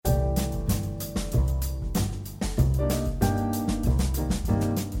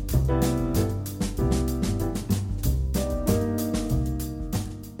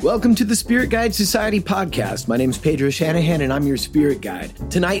Welcome to the Spirit Guide Society podcast. My name's Pedro Shanahan, and I'm your spirit guide.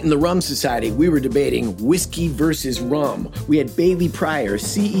 Tonight in the Rum Society, we were debating whiskey versus rum. We had Bailey Pryor,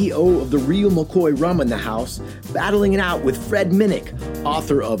 CEO of the Real McCoy Rum in the house, battling it out with Fred Minnick,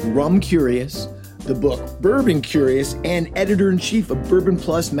 author of Rum Curious, the book Bourbon Curious, and editor-in-chief of Bourbon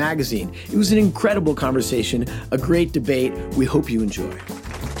Plus magazine. It was an incredible conversation, a great debate. We hope you enjoy.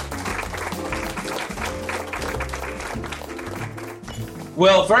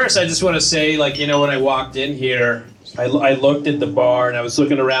 Well, first, I just want to say, when I walked in here, I looked at the bar and I was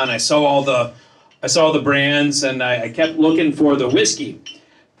looking around. I saw all the brands, and I kept looking for the whiskey,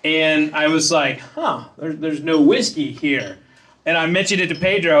 and I was like, there's no whiskey here. And I mentioned it to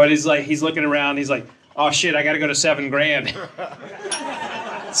Pedro, and he's looking around. He's like, oh shit, I got to go to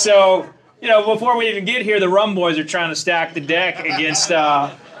 $7,000. So, before we even get here, the rum boys are trying to stack the deck against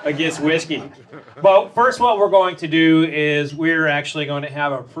whiskey. But first, what we're going to do is we're actually going to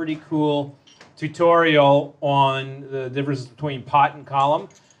have a pretty cool tutorial on the difference between pot and column.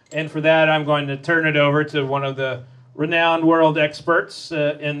 And for that, I'm going to turn it over to one of the renowned world experts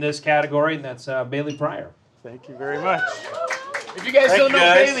in this category, and that's Bailey Pryor. Thank you very much. If you guys don't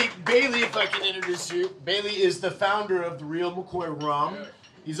know Bailey, if I can introduce you, Bailey is the founder of the Real McCoy Rum.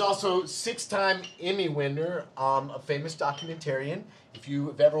 He's also 6-time Emmy winner, a famous documentarian. If you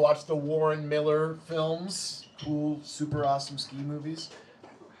have ever watched the Warren Miller films, cool, super awesome ski movies,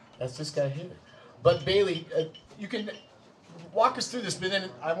 that's this guy here. But Bailey, you can walk us through this, but then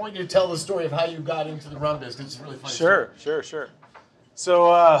I want you to tell the story of how you got into the rum business, because it's really funny. Sure. So,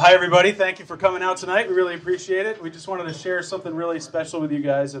 hi everybody. Thank you for coming out tonight. We really appreciate it. We just wanted to share something really special with you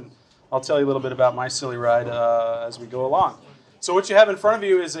guys, and I'll tell you a little bit about my silly ride as we go along. So what you have in front of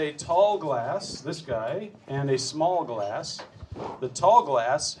you is a tall glass, this guy, and a small glass. The tall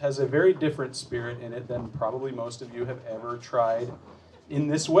glass has a very different spirit in it than probably most of you have ever tried in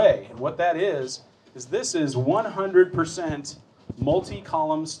this way. And what that is this is 100%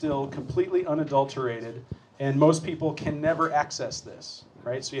 multi-column still, completely unadulterated, and most people can never access this,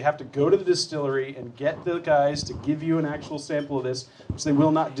 right? So you have to go to the distillery and get the guys to give you an actual sample of this, which they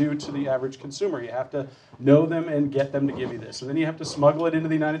will not do to the average consumer. You have to know them and get them to give you this. And then you have to smuggle it into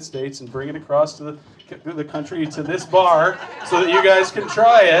the United States and bring it across to the country to this bar so that you guys can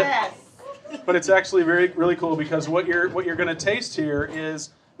try it. Yes. But it's actually really cool, because what you're going to taste here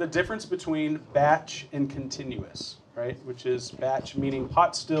is the difference between batch and continuous, right? Which is batch meaning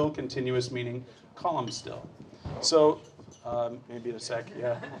pot still, continuous meaning column still. So maybe in a sec,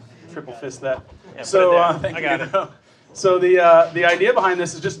 triple fist that. Yeah, so I got it. So the idea behind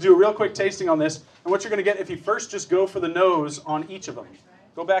this is just to do a real quick tasting on this, and what you're going to get if you first just go for the nose on each of them.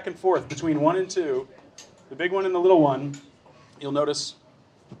 Go back and forth between 1 and 2, the big one and the little one. You'll notice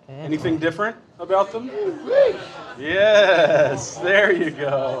anything different about them? Yes, there you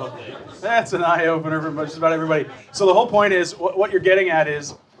go. That's an eye-opener for just about everybody. So the whole point is, what you're getting at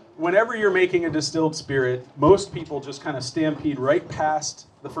is, whenever you're making a distilled spirit, most people just kind of stampede right past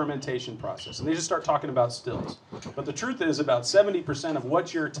the fermentation process, and they just start talking about stills. But the truth is, about 70% of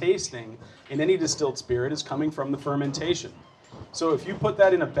what you're tasting in any distilled spirit is coming from the fermentation. So if you put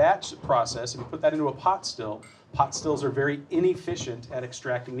that in a batch process, if you put that into a pot stills are very inefficient at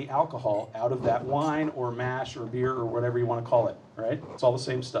extracting the alcohol out of that wine or mash or beer or whatever you want to call it, right? It's all the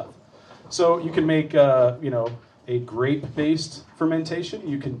same stuff. So you can make, a grape-based fermentation.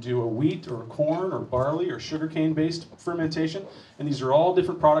 You can do a wheat or a corn or barley or sugarcane-based fermentation. And these are all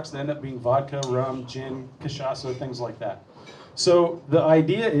different products that end up being vodka, rum, gin, cachaça, things like that. So the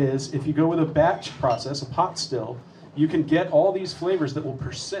idea is, if you go with a batch process, a pot still, you can get all these flavors that will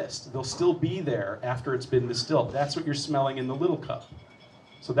persist. They'll still be there after it's been distilled. That's what you're smelling in the little cup.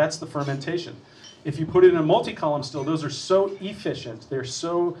 So that's the fermentation. If you put it in a multi-column still, those are so efficient. They're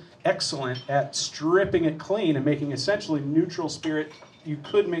so excellent at stripping it clean and making essentially neutral spirit. You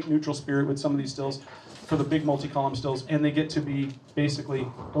could make neutral spirit with some of these stills for the big multi-column stills, and they get to be basically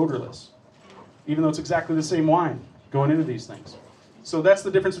odorless, even though it's exactly the same wine going into these things. So that's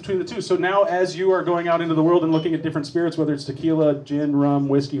the difference between the two. So now, as you are going out into the world and looking at different spirits, whether it's tequila, gin, rum,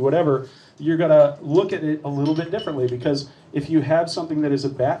 whiskey, whatever, you're going to look at it a little bit differently, because if you have something that is a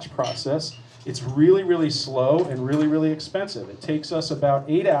batch process, it's really, really slow and really, really expensive. It takes us about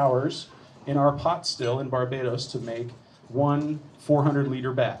 8 hours in our pot still in Barbados to make one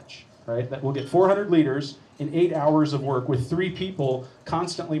 400-liter batch, right? That we'll get 400 liters in 8 hours of work with 3 people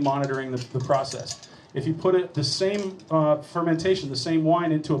constantly monitoring the process. If you put the same fermentation, the same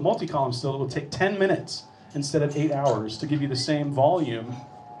wine into a multi-column still, it will take 10 minutes instead of 8 hours to give you the same volume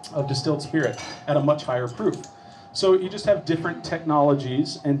of distilled spirit at a much higher proof. So you just have different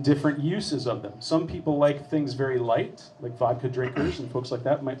technologies and different uses of them. Some people like things very light, like vodka drinkers and folks like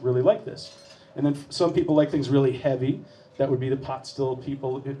that might really like this. And then some people like things really heavy. That would be the pot still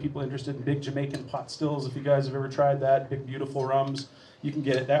people interested in big Jamaican pot stills. If you guys have ever tried that, big beautiful rums, you can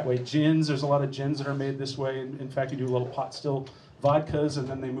get it that way. Gins, there's a lot of gins that are made this way. In fact, you do a little pot still vodkas and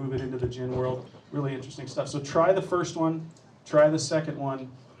then they move it into the gin world. Really interesting stuff. So try the first one, try the second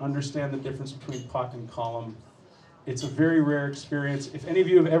one, understand the difference between pot and column. It's a very rare experience. If any of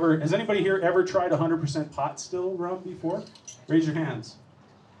you has anybody here ever tried 100% pot still rum before? Raise your hands.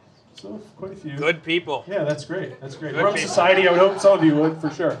 So quite a few. Good people. Yeah, that's great. That's great. Good Rum people. Society, I would hope some of you would,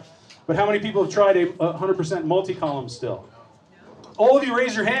 for sure. But how many people have tried a 100% multi-column still? All of you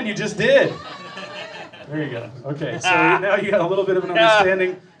raise your hand, you just did. There you go. Okay, so now you got a little bit of an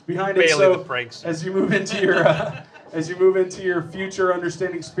understanding behind it. Bailey So the pranks. as you move into your future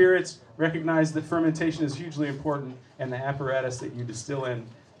understanding spirits, recognize that fermentation is hugely important, and the apparatus that you distill in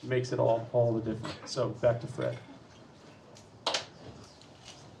makes it all the difference. So back to Fred.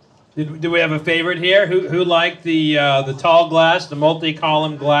 Do we have a favorite here? Who liked the tall glass, the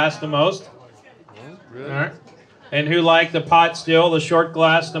multi-column glass the most? Really? All right. And who liked the pot still, the short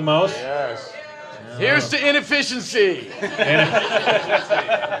glass the most? Yes. Here's to inefficiency. You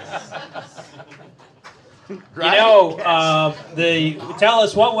know, tell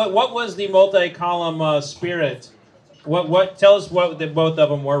us what was the multi-column spirit? Tell us what both of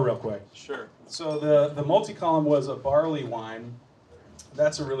them were real quick. Sure. So the multi-column was a barley wine.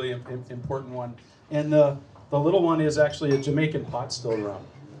 That's a really important one. And the little one is actually a Jamaican pot still rum.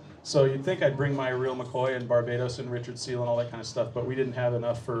 So you'd think I'd bring my real McCoy and Barbados and Richard Seal and all that kind of stuff, but we didn't have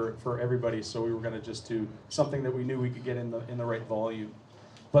enough for everybody, so we were going to just do something that we knew we could get in the right volume.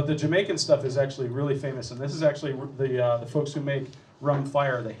 But the Jamaican stuff is actually really famous, and this is actually the folks who make Rum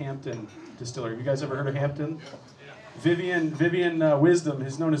Fire, the Hampton distillery. Have you guys ever heard of Hampton? Vivian Wisdom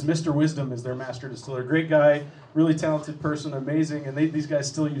is known as Mr. Wisdom, is their master distiller. Great guy, really talented person, amazing. And these guys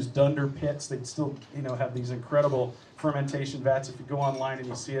still use dunder pits. They still have these incredible fermentation vats. If you go online and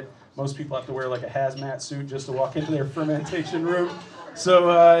you see it, most people have to wear like a hazmat suit just to walk into their fermentation room.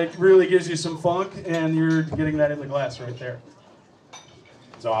 So it really gives you some funk, and you're getting that in the glass right there.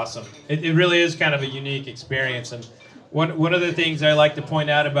 It's awesome. It really is kind of a unique experience. And one of the things I like to point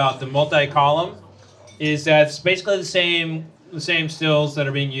out about the multi-column is that it's basically the same stills that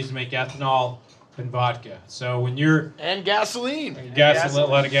are being used to make ethanol and vodka. So when you're And gasoline. a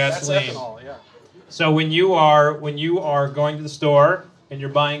lot of gasoline. That's ethanol, yeah. So when you are going to the store and you're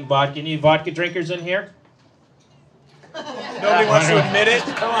buying vodka, any vodka drinkers in here? Nobody wants to admit it.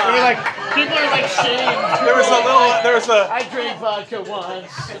 People are like shamed. There was a. I drank vodka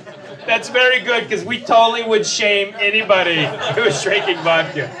once. That's very good, because we totally would shame anybody who is drinking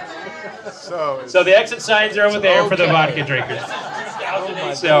vodka. So the exit signs are over there for the vodka drinkers.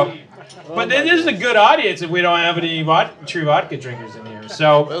 So, but this is a good audience if we don't have any true vodka drinkers in here.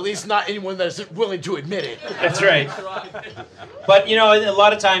 So Well, at least not anyone that isn't willing to admit it. that's right. But a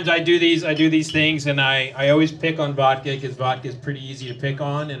lot of times I do these things, and I always pick on vodka because vodka is pretty easy to pick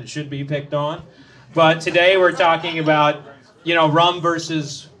on, and it should be picked on. But today we're talking about rum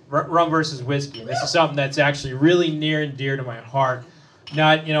versus whiskey. This is something that's actually really near and dear to my heart.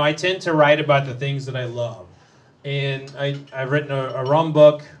 I tend to write about the things that I love, and I've written a rum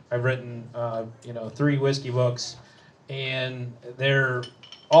book. I've written 3 whiskey books, and they're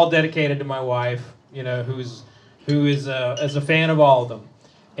all dedicated to my wife, who is a fan of all of them.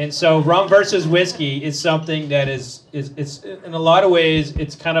 And so rum versus whiskey is something that is in a lot of ways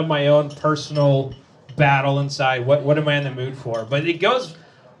it's kind of my own personal battle inside. What am I in the mood for? But it goes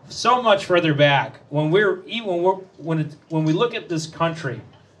so much further back. When we look at this country,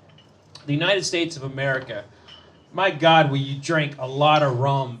 the United States of America, my God, we drank a lot of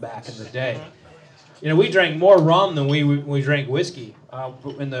rum back in the day. We drank more rum than we drank whiskey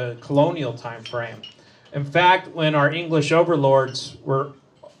in the colonial time frame. In fact, when our English overlords were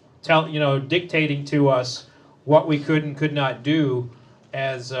dictating to us what we could and could not do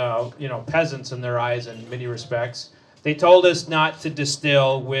as peasants in their eyes in many respects, they told us not to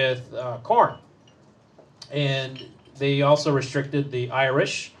distill with corn, and they also restricted the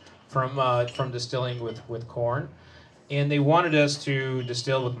Irish from distilling with corn, and they wanted us to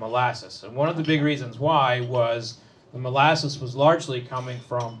distill with molasses. And one of the big reasons why was the molasses was largely coming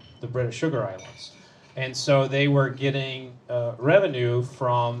from the British Sugar Islands, and so they were getting revenue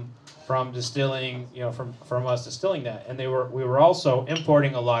from distilling, from us distilling that, and we were also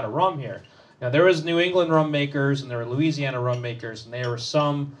importing a lot of rum here. Now, there was New England rum makers, and there were Louisiana rum makers, and there were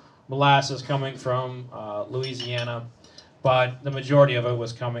some molasses coming from Louisiana, but the majority of it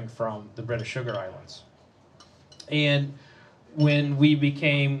was coming from the British Sugar Islands. And when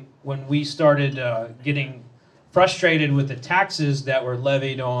we started getting frustrated with the taxes that were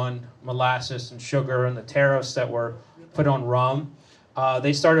levied on molasses and sugar and the tariffs that were put on rum,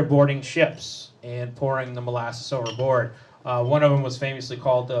 they started boarding ships and pouring the molasses overboard. One of them was famously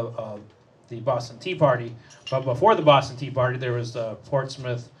called the Boston Tea Party, but before the Boston Tea Party, there was the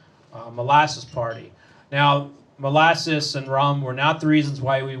Portsmouth Molasses Party. Now, molasses and rum were not the reasons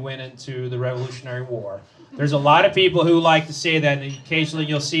why we went into the Revolutionary War. There's a lot of people who like to say that, and occasionally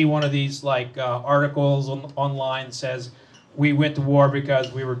you'll see one of these articles online that says we went to war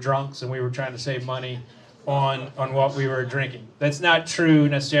because we were drunks and we were trying to save money on what we were drinking. That's not true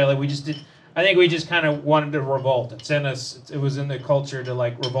necessarily. I think we just kind of wanted to revolt. It's in us. It was in the culture to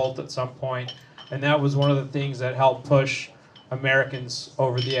revolt at some point, and that was one of the things that helped push Americans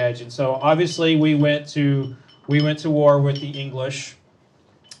over the edge. And so obviously we went to war with the English,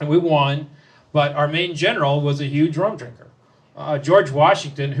 and we won. But our main general was a huge rum drinker. George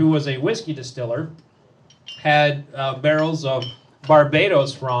Washington, who was a whiskey distiller, had barrels of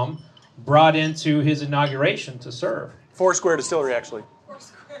Barbados rum brought into his inauguration to serve. Foursquare Distillery, actually.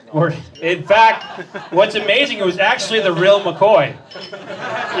 In fact, what's amazing, it was actually the real McCoy.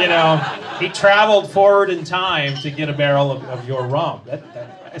 He traveled forward in time to get a barrel of your rum.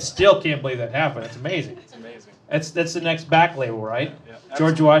 I still can't believe that happened. It's amazing. It's amazing. That's the next back label, right? Yeah,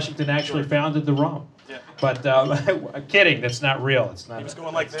 George Washington actually founded the rum. Yeah. But I'm kidding. That's not real. It's not. He was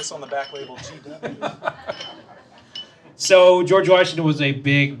going like this on the back label. GW. So George Washington was a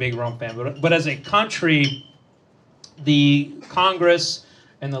big rum fan. But as a country, the Congress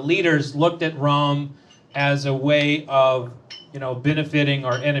and the leaders looked at rum as a way of, benefiting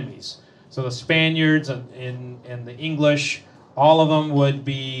our enemies. So the Spaniards and the English, all of them would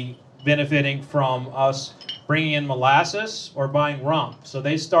be benefiting from us bringing in molasses or buying rum. So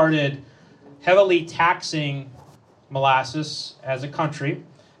they started heavily taxing molasses as a country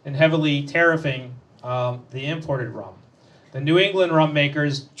and heavily tariffing the imported rum. The New England rum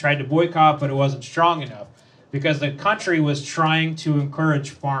makers tried to boycott, but it wasn't strong enough because the country was trying to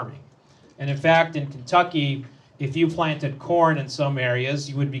encourage farming. And in fact, in Kentucky, if you planted corn in some areas,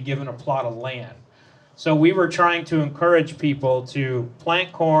 you would be given a plot of land. So we were trying to encourage people to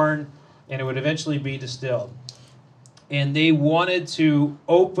plant corn, and it would eventually be distilled. And they wanted to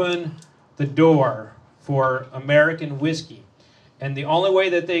open the door for American whiskey. And the only way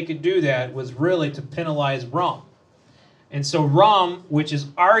that they could do that was really to penalize rum. And so rum, which is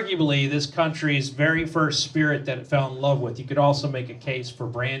arguably this country's very first spirit that it fell in love with, you could also make a case for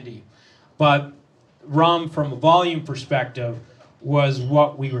brandy. But rum, from a volume perspective, was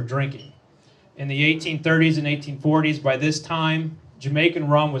what we were drinking. In the 1830s and 1840s, by this time, Jamaican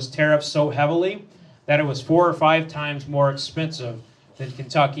rum was tariffed so heavily that it was 4 or 5 times more expensive than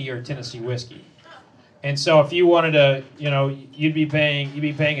Kentucky or Tennessee whiskey. And so if you wanted to, you'd be paying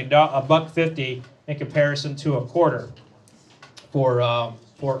 $1.50 in comparison to a quarter for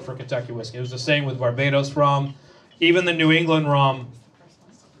Kentucky whiskey. It was the same with Barbados rum. Even the New England rum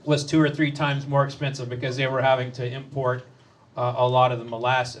was 2 or 3 times more expensive because they were having to import a lot of the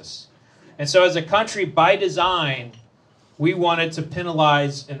molasses. And so as a country, by design, we wanted to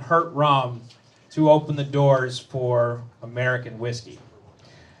penalize and hurt rum to open the doors for American whiskey.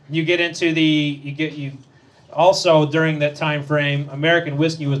 You get into also during that time frame, American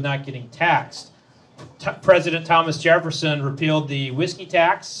whiskey was not getting taxed. President Thomas Jefferson repealed the whiskey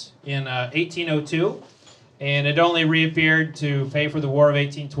tax in 1802, and it only reappeared to pay for the War of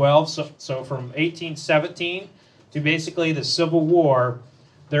 1812. So from 1817 to basically the Civil War,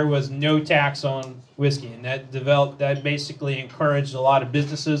 there was no tax on whiskey, and that basically encouraged a lot of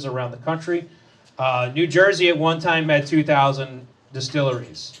businesses around the country. New Jersey at one time had 2,000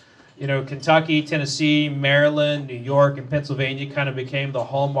 distilleries. Kentucky, Tennessee, Maryland, New York, and Pennsylvania kind of became the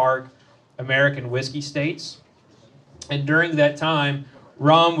hallmark American whiskey states. And during that time,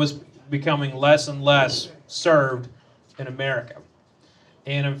 rum was becoming less and less served in America.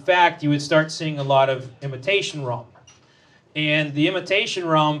 And in fact, you would start seeing a lot of imitation rum. And the imitation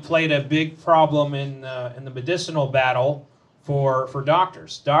rum played a big problem in the medicinal battle for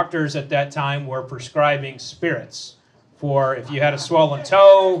doctors. Doctors at that time were prescribing spirits for if you had a swollen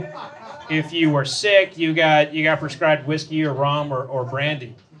toe, if you were sick, you got prescribed whiskey or rum or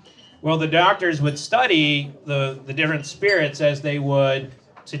brandy. Well, the doctors would study the different spirits as they would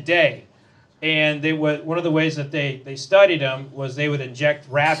today. And one of the ways that they studied them was they would inject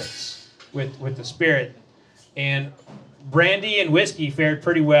rabbits with the spirit. And brandy and whiskey fared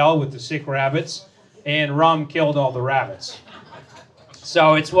pretty well with the sick rabbits, and rum killed all the rabbits.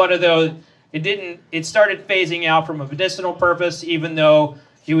 So it's one of those, it started phasing out from a medicinal purpose, even though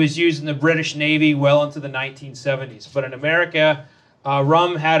It was used in the British Navy well into the 1970s. But in America,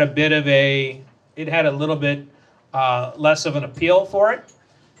 rum had it had a little bit less of an appeal for it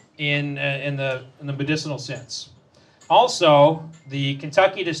in the medicinal sense. Also, the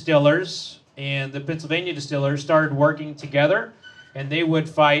Kentucky distillers and the Pennsylvania distillers started working together, and they would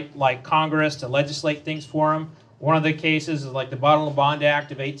fight like Congress to legislate things for them. One of the cases is like the Bottle and Bond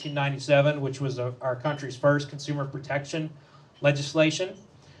Act of 1897, which was our country's first consumer protection legislation.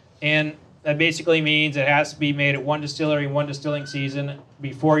 And that basically means it has to be made at one distillery in one distilling season,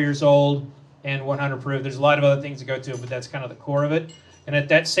 be 4 years old, and 100 proof. There's a lot of other things to go to, but that's kind of the core of it. And at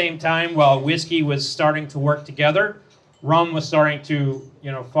that same time, while whiskey was starting to work together, rum was starting to,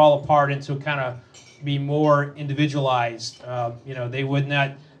 fall apart into kind of be more individualized.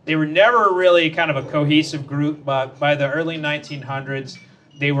 They were never really kind of a cohesive group, but by the early 1900s,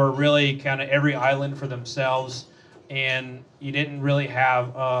 they were really kind of every island for themselves. And you didn't really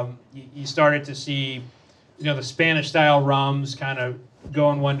have, you started to see, the Spanish-style rums kind of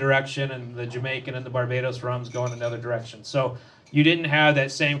go in one direction and the Jamaican and the Barbados rums go in another direction. So you didn't have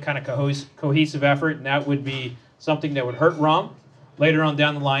that same kind of cohesive effort, and that would be something that would hurt rum. Later on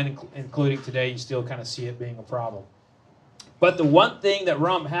down the line, including today, you still kind of see it being a problem. But the one thing that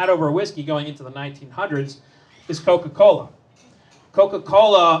rum had over whiskey going into the 1900s is Coca-Cola.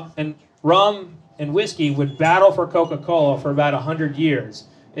 Coca-Cola and rum and whiskey would battle for Coca-Cola for about 100 years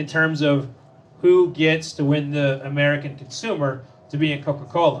in terms of who gets to win the American consumer to be in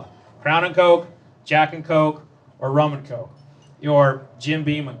Coca-Cola. Crown and Coke, Jack and Coke, or Rum and Coke, or Jim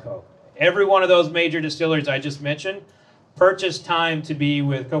Beam and Coke. Every one of those major distillers I just mentioned purchased time to be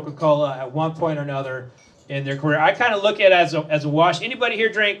with Coca-Cola at one point or another in their career. I kind of look at it as a wash. Anybody here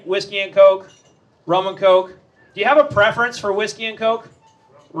drink whiskey and Coke? Rum and Coke? Do you have a preference for whiskey and Coke?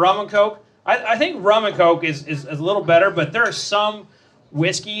 Rum and Coke? I think rum and Coke is a little better, but there are some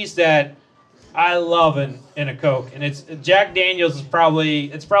whiskeys that I love in a Coke, and it's Jack Daniel's is probably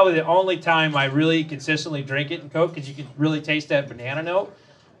the only time I really consistently drink it in Coke, because you can really taste that banana note.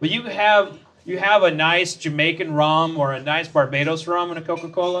 But you have a nice Jamaican rum or a nice Barbados rum in a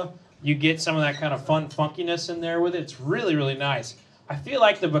Coca-Cola, you get some of that kind of fun funkiness in there with it. It's really, really nice. I feel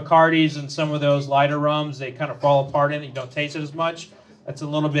like the Bacardis and some of those lighter rums, they kind of fall apart in it. You don't taste it as much. It's a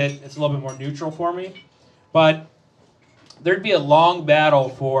little bit more neutral for me. But there'd be a long battle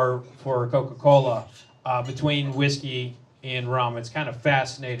for Coca-Cola between whiskey and rum. It's kind of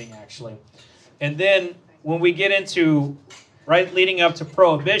fascinating, actually. And then when we get into leading up to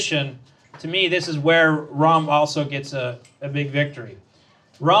Prohibition, to me, this is where rum also gets a big victory.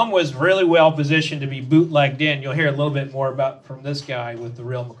 Rum was really well positioned to be bootlegged in. You'll hear a little bit more about from this guy with the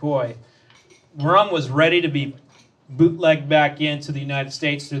real McCoy. Rum was ready to be bootlegged back into the United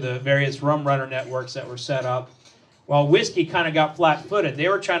States through the various rum runner networks that were set up. While whiskey kind of got flat-footed, they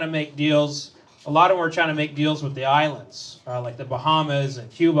were trying to make deals. A lot of them were trying to make deals with the islands, like the Bahamas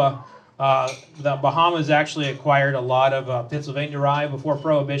and Cuba. The Bahamas actually acquired a lot of Pennsylvania rye before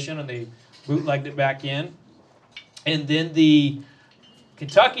Prohibition, and they bootlegged it back in. And then the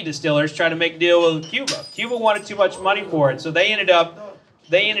Kentucky distillers tried to make a deal with Cuba. Cuba wanted too much money for it, so they ended up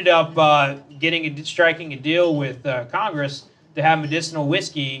striking a deal with Congress to have medicinal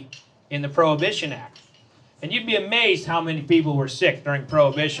whiskey in the Prohibition Act. And you'd be amazed how many people were sick during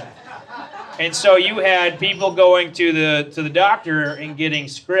Prohibition. And so you had people going to the doctor and getting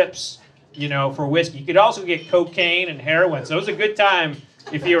scripts, for whiskey. You could also get cocaine and heroin. So it was a good time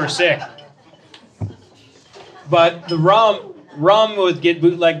if you were sick. But the rum would get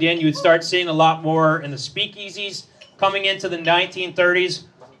bootlegged in. You would start seeing a lot more in the speakeasies. Coming into the 1930s,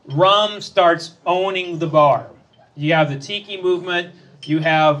 rum starts owning the bar. You have the tiki movement. You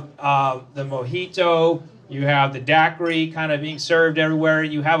have the mojito. You have the daiquiri kind of being served everywhere.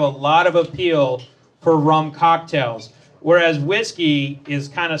 You have a lot of appeal for rum cocktails, whereas whiskey is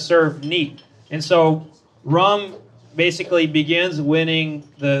kind of served neat. And so rum basically begins winning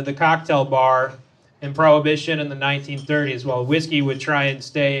the cocktail bar in Prohibition in the 1930s, while whiskey would try and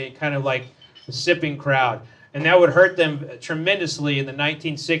stay kind of like the sipping crowd. And that would hurt them tremendously in the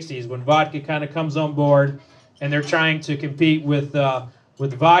 1960s when vodka kind of comes on board and they're trying to compete with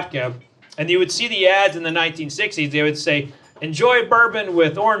vodka. And you would see the ads in the 1960s. They would say, enjoy bourbon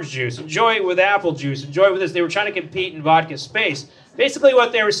with orange juice, enjoy it with apple juice, enjoy it with this. They were trying to compete in vodka space. Basically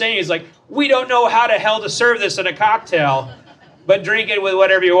what they were saying is like, we don't know how the hell to serve this in a cocktail, but drink it with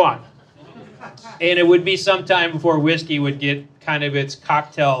whatever you want. And it would be some time before whiskey would get kind of its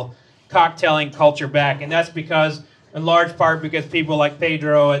cocktailing culture back. And that's because, in large part, because people like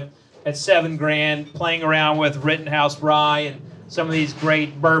Pedro at $7,000 playing around with Rittenhouse rye and some of these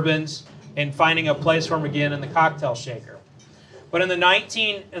great bourbons and finding a place for them again in the cocktail shaker. But in the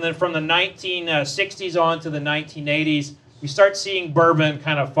from the 1960s on to the 1980s, we start seeing bourbon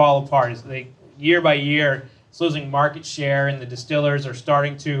kind of fall apart. Year by year, it's losing market share, and the distillers are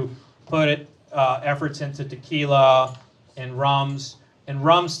starting to put efforts into tequila and rums. And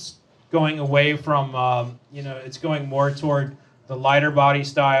rum's going away from, it's going more toward the lighter body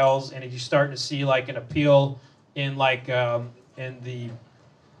styles, and you're starting to see like an appeal in in the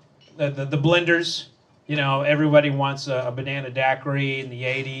blenders. Everybody wants a banana daiquiri in the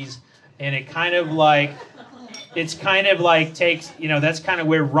 80s, and it's kind of like takes, that's kind of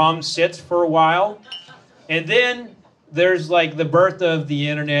where rum sits for a while. And then there's like the birth of the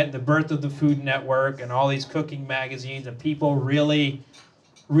internet, the birth of the Food Network, and all these cooking magazines, and people really,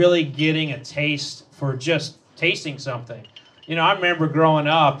 really getting a taste for just tasting something. I remember growing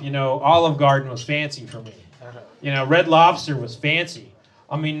up, Olive Garden was fancy for me. Red Lobster was fancy.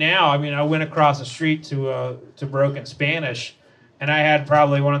 Now, I went across the street to Broken Spanish, and I had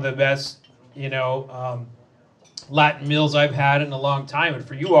probably one of the best, Latin meals I've had in a long time. And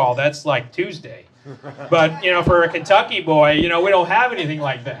for you all, that's like Tuesday. But, for a Kentucky boy, we don't have anything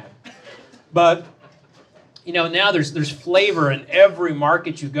like that. But, now there's flavor in every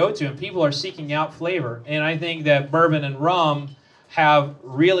market you go to, and people are seeking out flavor. And I think that bourbon and rum have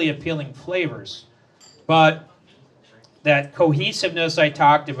really appealing flavors. But that cohesiveness I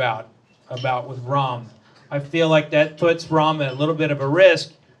talked about with rum, I feel like that puts rum at a little bit of a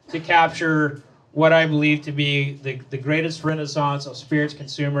risk to capture what I believe to be the greatest renaissance of spirits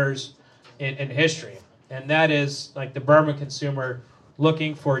consumers in history. And that is like the bourbon consumer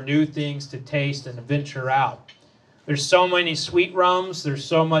looking for new things to taste and venture out. There's so many sweet rums. There's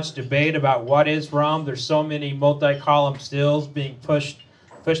so much debate about what is rum. There's so many multi-column stills being pushed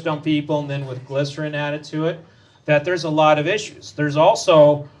on people, and then with glycerin added to it, that there's a lot of issues. There's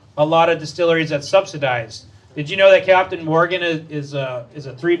also a lot of distilleries that subsidize. Did you know that Captain Morgan is a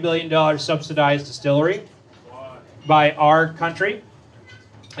 $3 billion subsidized distillery by our country?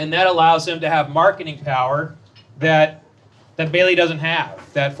 And that allows them to have marketing power that Bailey doesn't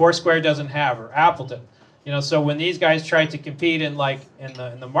have, that Foursquare doesn't have, or Appleton. So when these guys try to compete in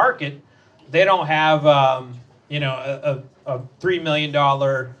the market, they don't have a $3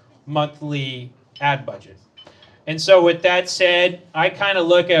 million monthly ad budget. And so with that said, I kind of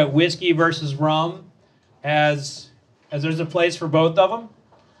look at whiskey versus rum as there's a place for both of them,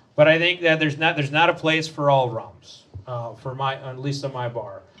 but I think that there's not a place for all rums, at least on my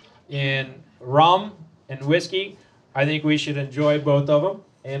bar. In rum and whiskey, I think we should enjoy both of them,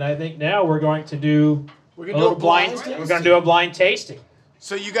 and I think now we're going to do a blind tasting.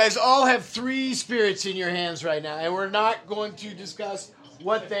 So you guys all have 3 spirits in your hands right now, and we're not going to discuss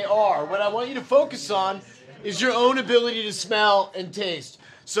what they are. What I want you to focus on is your own ability to smell and taste.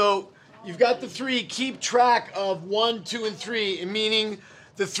 So you've got the 3. Keep track of 1, 2, and 3, meaning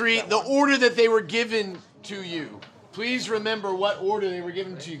the order that they were given to you. Please remember what order they were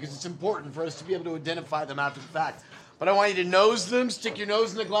given to you, because it's important for us to be able to identify them after the fact. But I want you to nose them, stick your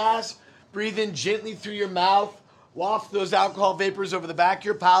nose in the glass, breathe in gently through your mouth, waft those alcohol vapors over the back of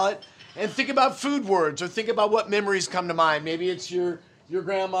your palate, and think about food words, or think about what memories come to mind. Maybe it's your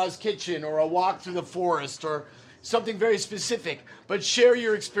grandma's kitchen, or a walk through the forest, or something very specific. But share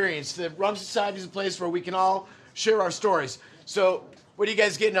your experience. The Rum Society is a place where we can all share our stories. So what are you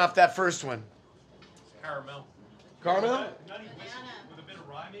guys getting off that first one? Caramel. Caramel? Nutty banana. With a bit of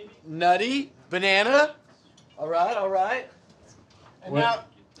rye, maybe? Nutty. Banana. All right. And now...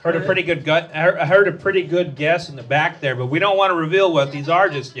 I heard a pretty good guess in the back there, but we don't want to reveal what these are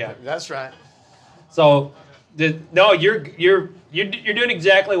just yet. That's right. So, you're doing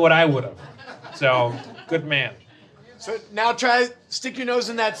exactly what I would have. So, good man. So now stick your nose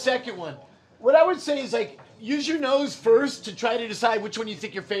in that second one. What I would say is use your nose first to try to decide which one you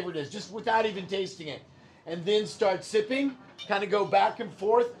think your favorite is, just without even tasting it. And then start sipping, kind of go back and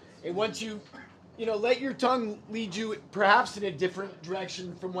forth. And once you let your tongue lead you perhaps in a different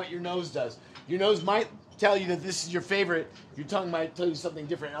direction from what your nose does. Your nose might tell you that this is your favorite. Your tongue might tell you something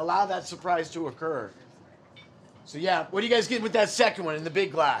different. Allow that surprise to occur. So yeah, what are you guys getting with that second one in the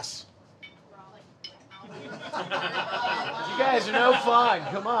big glass? You guys are no fun.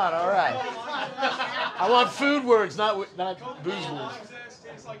 Come on, all right. I want food words, not booze words.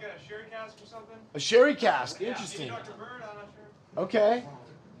 It's like a sherry cask or something. A sherry cask, interesting. Dr. Bird, I'm not sure. Okay.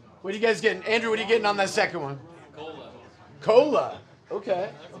 What are you guys getting? Andrew, what are you getting on that second one? Cola. Cola. Okay.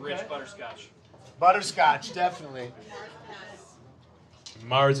 Rich butterscotch. Butterscotch, definitely.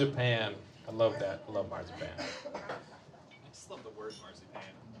 Marzipan. I love that. I love marzipan. I just love the word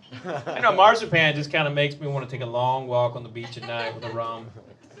marzipan. I know marzipan just kind of makes me want to take a long walk on the beach at night with a rum.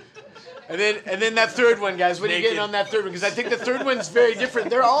 And then that third one, guys. What are you getting on that third one? Because I think the third one's very different.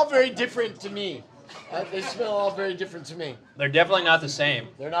 They're all very different to me. They smell all very different to me. They're definitely not the same.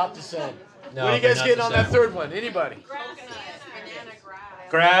 They're not the same. No, what are you they're guys not getting the on same. that third one? Anybody?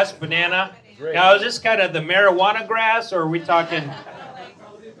 Grass, banana. Great. Now, is this kind of the marijuana grass, or are we talking?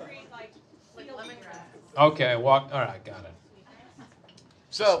 Okay, all right, got it.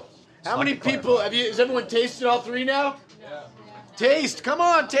 So, how many people has everyone tasted all three now? Yeah. Taste. Come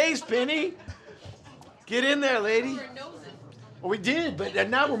on, taste, Penny. Get in there, lady. Well, we did, but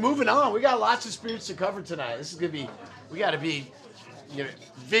now we're moving on. We got lots of spirits to cover tonight. This is gonna be. We got to be,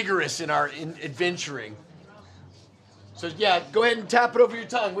 vigorous in our adventuring. So yeah, go ahead and tap it over your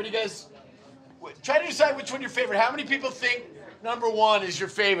tongue. What do you guys? Try to decide which one your favorite. How many people think number one is your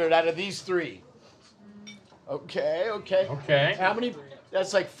favorite out of these three? Okay. How many?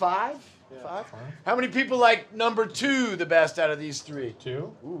 That's like five? Yeah. Five? How many people like number two the best out of these three?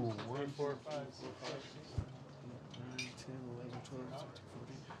 Two. Ooh. 3, 4, 5, 6, 7, 10, 11, 12,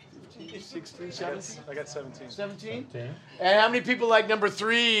 13, 16, 17? I got 17. 17? And how many people like number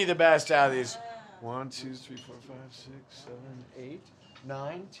three the best out of these? 1, 2, 3, 4, 5, 6, 7, 8,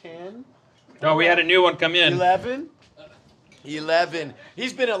 9, 10. Oh, we had a new one come in. 11.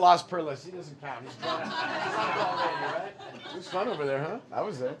 He's been at Las Perlas. He doesn't count. He's drunk already, right? It was fun over there, huh? I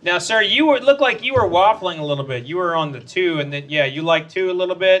was there. Now, sir, looked like you were waffling a little bit. You were on the 2, and then you liked 2 a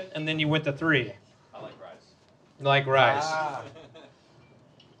little bit, and then you went to 3. I like rice. You like rice.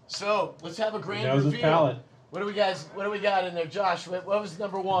 So let's have a grand That was his reveal. palate. What do we got in there, Josh? What was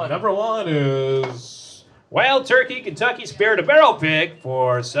number one? Number 1 is Wild Turkey Kentucky Spirit of Barrel Pick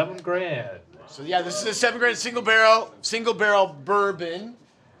for $7,000. So yeah, this is a $7,000 single barrel bourbon.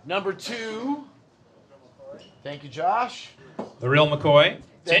 Number 2. Thank you, Josh. The Real McCoy,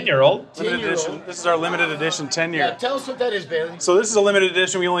 10-year-old. Limited edition. This is our limited edition 10-year. Yeah, tell us what that is, Bailey. So this is a limited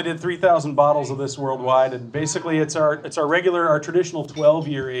edition. We only did 3,000 bottles of this worldwide, and basically it's our traditional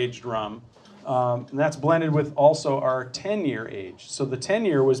 12-year aged rum, and that's blended with also our 10-year age. So the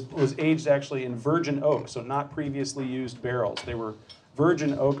 10-year was aged actually in virgin oak, so not previously used barrels. They were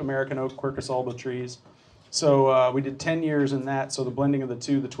virgin oak, American oak, Quercus alba trees. So we did 10 years in that. So the blending of the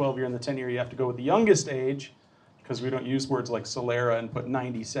two, the 12-year and the 10-year, you have to go with the youngest age, because we don't use words like Solera and put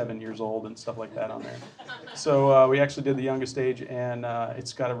 97 years old and stuff like that on there. So we actually did the youngest age, and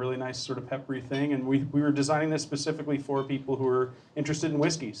it's got a really nice sort of peppery thing. And we were designing this specifically for people who are interested in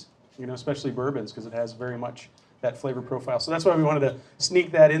whiskeys, especially bourbons, because it has very much that flavor profile. So that's why we wanted to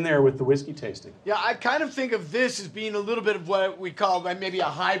sneak that in there with the whiskey tasting. Yeah, I kind of think of this as being a little bit of what we call maybe a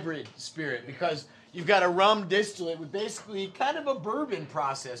hybrid spirit, because you've got a rum distillate with basically kind of a bourbon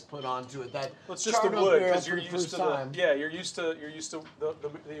process put onto it. That Well, it's just the charred oak wood, barrel because for you're the used first to time. you're used to the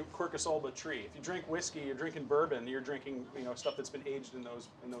Quercus alba tree. If you drink whiskey, you're drinking bourbon. You're drinking stuff that's been aged in those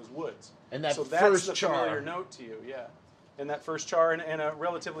woods. And that so first that's the char. familiar note to you, yeah. And that first char and a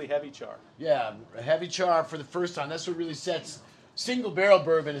relatively heavy char. Yeah, a heavy char for the first time. That's what really sets single barrel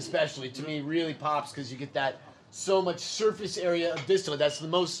bourbon, especially to me, really pops, because you get that so much surface area of distillate. That's the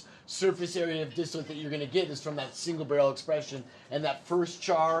most surface area of distillate that you're going to get is from that single barrel expression, and that first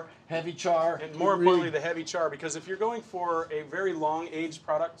char, heavy char. And more importantly, the heavy char, because if you're going for a very long aged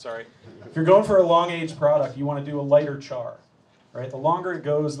product, if you're going for a long aged product, you want to do a lighter char. Right? The longer it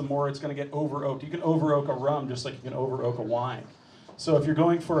goes, the more it's going to get over-oaked. You can over-oak a rum just like you can over-oak a wine. So if you're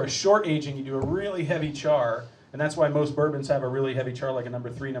going for a short aging, you do a really heavy char, and that's why most bourbons have a really heavy char, like a number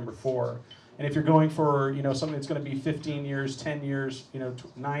 3, number 4. And if you're going for something that's going to be 15 years, 10 years,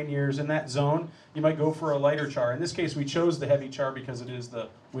 9 years in that zone, you might go for a lighter char. In this case, we chose the heavy char because it is the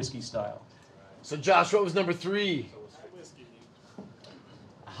whiskey style. So Josh, what was number 3?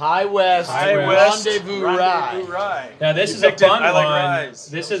 High West Rendezvous Rye. Now this is a fun I like one. ryes.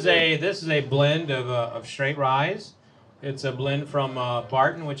 This is a blend of straight ryes. It's a blend from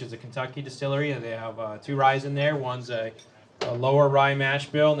Barton, which is a Kentucky distillery, and they have 2 ryes in there. One's a lower rye mash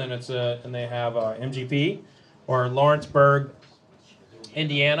bill, and then and they have MGP or Lawrenceburg,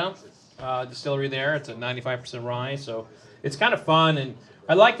 Indiana distillery there. It's a 95% rye, so it's kind of fun. And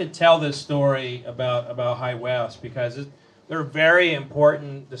I like to tell this story about High West because they're a very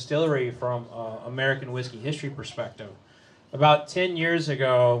important distillery from American whiskey history perspective. About 10, 12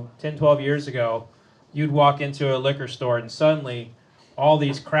 years ago, you'd walk into a liquor store and suddenly all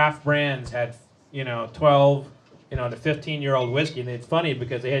these craft brands had, 12, to 15-year-old whiskey. And it's funny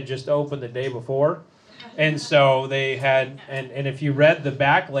because they had just opened the day before. And so they had, and if you read the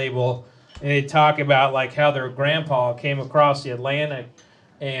back label, they talk about like how their grandpa came across the Atlantic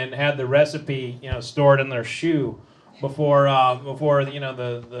and had the recipe, stored in their shoe. Before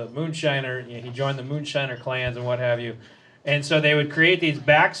the moonshiner, he joined the moonshiner clans and what have you, And so they would create these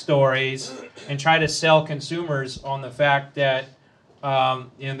backstories and try to sell consumers on the fact that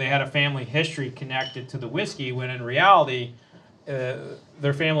they had a family history connected to the whiskey, when in reality,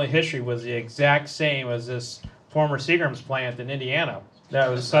 their family history was the exact same as this former Seagram's plant in Indiana that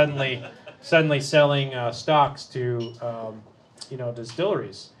was suddenly selling stocks to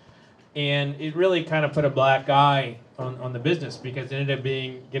distilleries. And it really kind of put a black eye on the business, because it ended up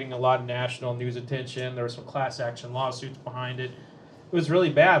getting a lot of national news attention. There were some class action lawsuits behind it. It was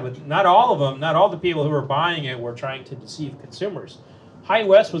really bad, but not all of them, not all the people who were buying it were trying to deceive consumers. High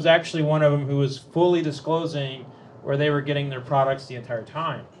West was actually one of them who was fully disclosing where they were getting their products the entire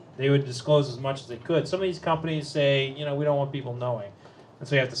time. They would disclose as much as they could. Some of these companies say, we don't want people knowing, and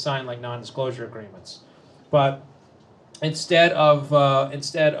so you have to sign like non-disclosure agreements. But instead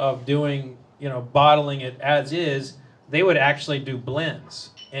of doing bottling it as is, they would actually do blends.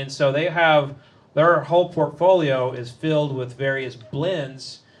 And so their whole portfolio is filled with various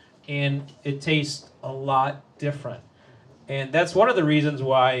blends, and it tastes a lot different. And that's one of the reasons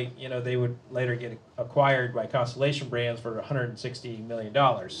why they would later get acquired by Constellation Brands for $160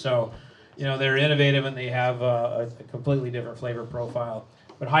 million. So they're innovative, and they have a completely different flavor profile.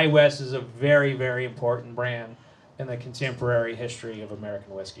 But High West is a very, very important brand in the contemporary history of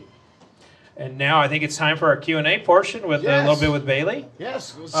American whiskey. And now I think it's time for our Q&A portion with a little bit with Bailey.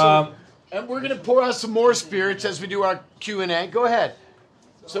 Yes. So, and we're going to pour out some more spirits as we do our Q&A. Go ahead.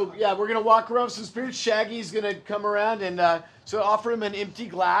 So, yeah, we're going to walk around with some spirits. Shaggy's going to come around, and so offer him an empty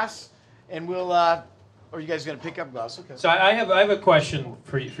glass, and we'll, or you guys going to pick up a glass? Okay. So I have a question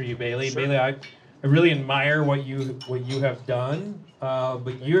for you, Bailey. Sure. Bailey, I really admire what you have done,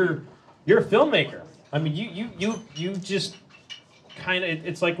 but you're a filmmaker. I mean, you just kind of,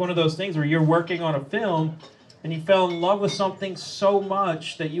 it's like one of those things where you're working on a film and you fell in love with something so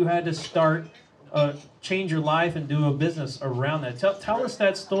much that you had to change your life and do a business around that. Tell us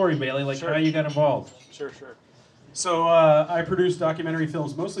that story, Bailey, like Sure. how you got involved. Sure. So I produce documentary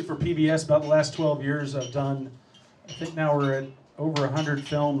films mostly for PBS. About the last 12 years I've done, I think now we're at over 100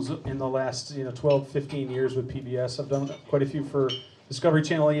 films in the last 12, 15 years with PBS. I've done quite a few for Discovery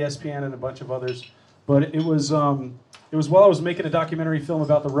Channel, ESPN, and a bunch of others. But it was while I was making a documentary film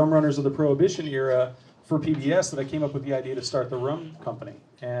about the rum runners of the Prohibition era for PBS that I came up with the idea to start the rum company.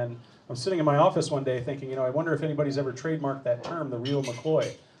 And I was sitting in my office one day thinking, I wonder if anybody's ever trademarked that term, the real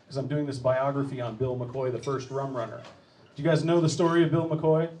McCoy, because I'm doing this biography on Bill McCoy, the first rum runner. Do you guys know the story of Bill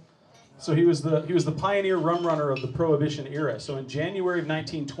McCoy? So he was the pioneer rum runner of the Prohibition era. So in January of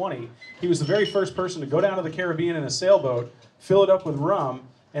 1920, he was the very first person to go down to the Caribbean in a sailboat, fill it up with rum,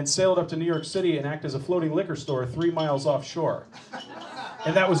 and sailed up to New York City and act as a floating liquor store 3 miles offshore.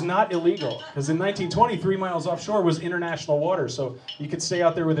 And that was not illegal, because in 1920, 3 miles offshore was international water, so you could stay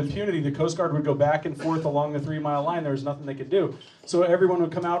out there with impunity. The Coast Guard would go back and forth along the 3 mile line. There was nothing they could do. So everyone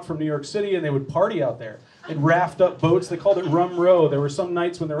would come out from New York City, and they would party out there. They'd raft up boats. They called it Rum Row. There were some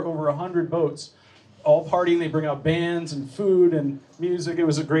nights when there were over 100 boats, all partying. They bring out bands and food and music. It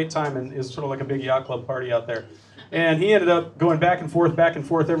was a great time, and it was sort of like a big yacht club party out there. And he ended up going back and forth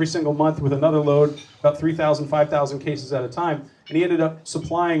every single month with another load, about 3,000, 5,000 cases at a time. And he ended up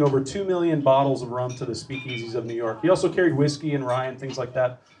supplying over 2 million bottles of rum to the speakeasies of New York. He also carried whiskey and rye and things like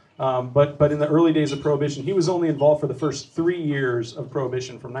that. But in the early days of Prohibition, he was only involved for the first 3 years of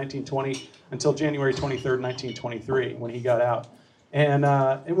Prohibition, from 1920 until January 23rd, 1923, when he got out. And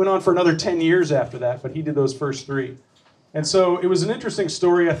it went on for another 10 years after that, but he did those first 3. And so it was an interesting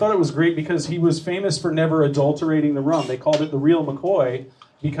story. I thought it was great because he was famous for never adulterating the rum. They called it the real McCoy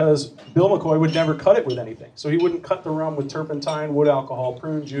because Bill McCoy would never cut it with anything. So he wouldn't cut the rum with turpentine, wood alcohol,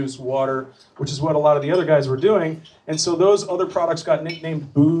 prune juice, water, which is what a lot of the other guys were doing. And so those other products got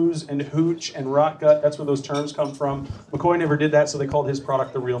nicknamed booze and hooch and rot gut. That's where those terms come from. McCoy never did that, so they called his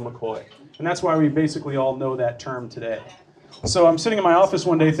product the real McCoy. And that's why we basically all know that term today. So I'm sitting in my office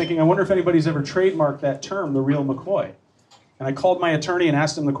one day thinking, I wonder if anybody's ever trademarked that term, the real McCoy. And I called my attorney and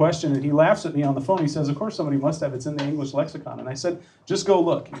asked him the question, and he laughs at me on the phone. He says, of course somebody must have. It's in the English lexicon. And I said, just go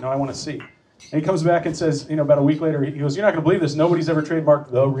look. I want to see. And he comes back and says, about a week later, he goes, you're not going to believe this. Nobody's ever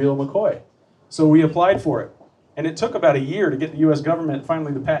trademarked the real McCoy. So we applied for it. And it took about a year to get the U.S. government,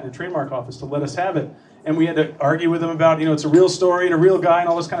 finally the Patent and Trademark Office, to let us have it. And we had to argue with them about, it's a real story and a real guy and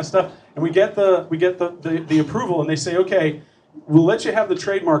all this kind of stuff. And we get the approval, and they say, okay, we'll let you have the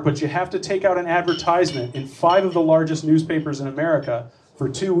trademark, but you have to take out an advertisement in 5 of the largest newspapers in America for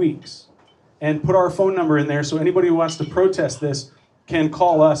 2 weeks and put our phone number in there so anybody who wants to protest this can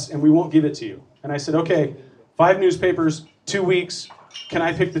call us and we won't give it to you. And I said, okay, 5 newspapers, 2 weeks, can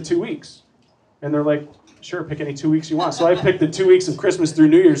I pick the 2 weeks? And they're like, sure, pick any 2 weeks you want. So I picked the 2 weeks of Christmas through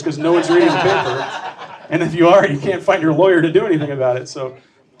New Year's because no one's reading the paper. And if you are, you can't find your lawyer to do anything about it. So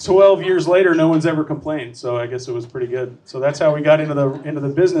 12 years later, no one's ever complained. So I guess it was pretty good. So that's how we got into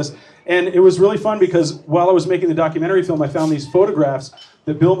the business. And it was really fun because while I was making the documentary film, I found these photographs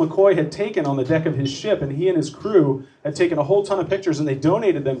that Bill McCoy had taken on the deck of his ship. And he and his crew had taken a whole ton of pictures, and they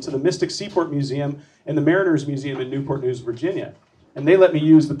donated them to the Mystic Seaport Museum and the Mariners Museum in Newport News, Virginia. And they let me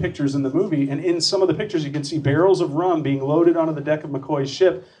use the pictures in the movie. And in some of the pictures, you can see barrels of rum being loaded onto the deck of McCoy's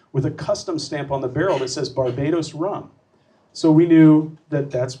ship with a custom stamp on the barrel that says Barbados Rum. So we knew that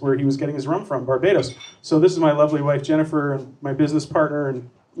that's where he was getting his rum from, Barbados. So this is my lovely wife, Jennifer, and my business partner, and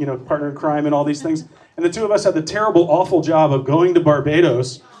partner in crime and all these things. And the two of us had the terrible, awful job of going to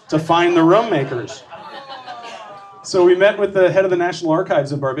Barbados to find the rum makers. So we met with the head of the National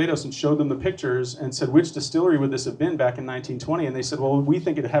Archives of Barbados and showed them the pictures and said, which distillery would this have been back in 1920? And they said, well, we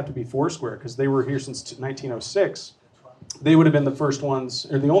think it'd have to be Foursquare because they were here since 1906. They would have been the first ones,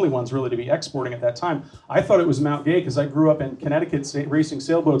 or the only ones really, to be exporting at that time. I thought it was Mount Gay because I grew up in Connecticut racing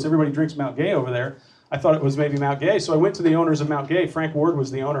sailboats. Everybody drinks Mount Gay over there. I thought it was maybe Mount Gay. So I went to the owners of Mount Gay. Frank Ward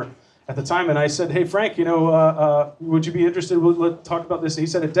was the owner at the time. And I said, hey, Frank, would you be interested? Let's talk about this. And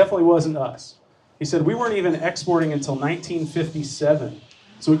he said, it definitely wasn't us. He said, we weren't even exporting until 1957.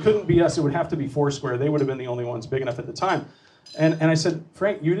 So it couldn't be us. It would have to be Foursquare. They would have been the only ones big enough at the time. And I said,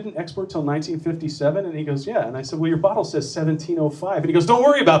 Frank, you didn't export till 1957? And he goes, yeah. And I said, well, your bottle says 1705. And he goes, don't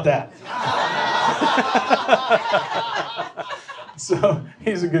worry about that. So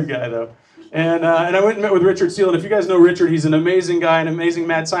he's a good guy, though. And I went and met with Richard Seal. And if you guys know Richard, he's an amazing guy, an amazing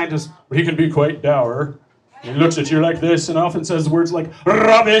mad scientist, but he can be quite dour. He looks at you like this and often says words like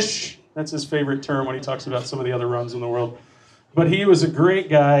rubbish. That's his favorite term when he talks about some of the other rums in the world. But he was a great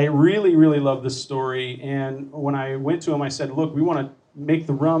guy, really, really loved this story. And when I went to him, I said, look, we want to make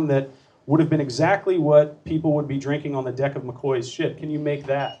the rum that would have been exactly what people would be drinking on the deck of McCoy's ship. Can you make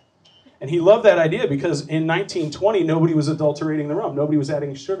that? And he loved that idea because in 1920, nobody was adulterating the rum. Nobody was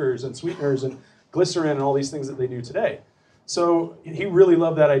adding sugars and sweeteners and glycerin and all these things that they do today. So he really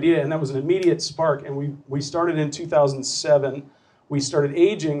loved that idea, and that was an immediate spark. And we started in 2007. We started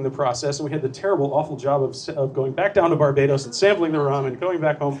aging the process, and we had the terrible, awful job of going back down to Barbados and sampling the rum and going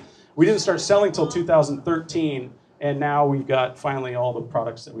back home. We didn't start selling till 2013, and now we've got finally all the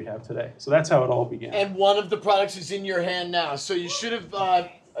products that we have today. So that's how it all began. And one of the products is in your hand now. So you should have,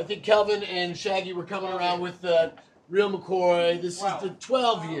 I think Kelvin and Shaggy were coming around with the Real McCoy. This is the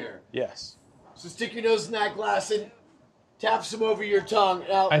 12-year. Yes. So stick your nose in that glass and tap some over your tongue.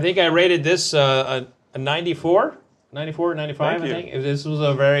 Now, I think I rated this a 94. 94, 95, I think. This was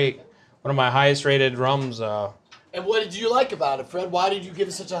one of my highest rated rums. And what did you like about it, Fred? Why did you give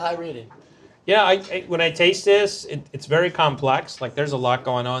it such a high rating? Yeah, when I taste this, it's very complex. Like there's a lot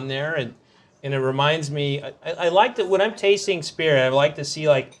going on there, and it reminds me. I like that when I'm tasting spirit. I like to see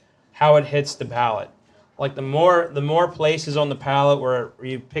like how it hits the palate. Like the more places on the palate where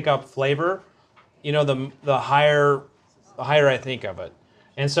you pick up flavor, the higher I think of it.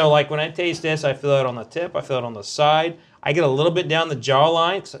 And so, like, when I taste this, I feel it on the tip, I feel it on the side. I get a little bit down the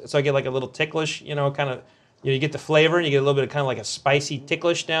jawline, so I get, like, a little ticklish, kind of, you get the flavor, and you get a little bit of kind of like a spicy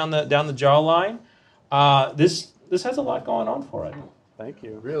ticklish down the jawline. This has a lot going on for it. Thank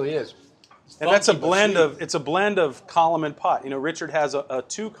you. It really is. And that's a blend of column and pot. Richard has a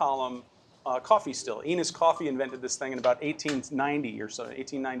two-column coffee still. Enos Coffee invented this thing in about 1890 or so,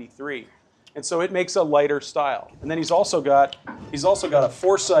 1893. And so it makes a lighter style. And then he's also got a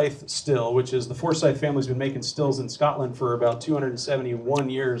Forsyth still, which is the Forsyth family's been making stills in Scotland for about 271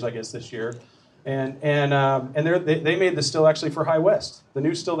 years, I guess, this year. And they made the still actually for High West. The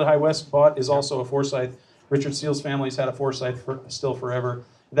new still that High West bought is also a Forsyth. Richard Seal's family's had a Forsyth still forever.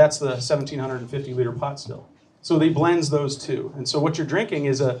 That's the 1,750-liter pot still. So they blends those two. And so what you're drinking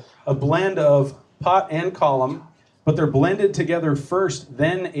is a blend of pot and column, but they're blended together first,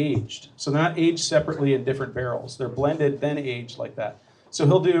 then aged. So they're not aged separately in different barrels. They're blended, then aged like that. So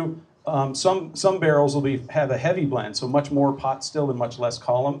he'll do, some barrels will have a heavy blend, so much more pot still and much less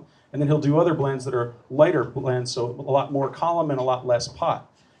column. And then he'll do other blends that are lighter blends, so a lot more column and a lot less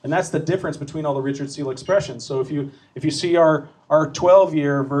pot. And that's the difference between all the Richard Seal expressions. So if you see our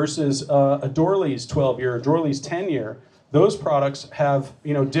 12-year versus a Dorley's 12-year, a Dorley's 10-year, those products have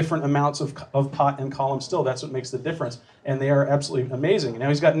different amounts of pot and column still. That's what makes the difference, and they are absolutely amazing. Now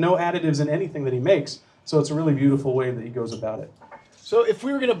he's got no additives in anything that he makes, so it's a really beautiful way that he goes about it. So if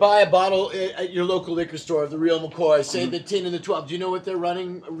we were going to buy a bottle at your local liquor store of the Real McCoy, say the 10 and the 12, do you know what they're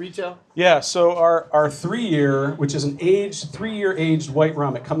running retail? Yeah, so our 3-year, which is an 3-year aged white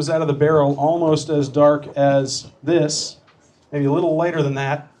rum, it comes out of the barrel almost as dark as this, maybe a little lighter than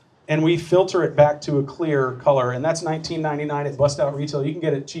that. and we filter it back to a clear color, and that's $19.99 at Bust Out Retail. You can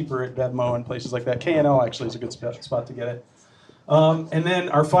get it cheaper at Bevmo and places like that. K&L actually is a good spot to get it. And then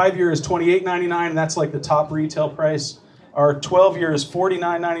our 5-year is $28.99, and that's like the top retail price. Our 12-year is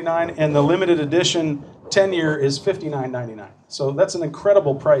 $49.99, and the limited edition 10-year is $59.99. So that's an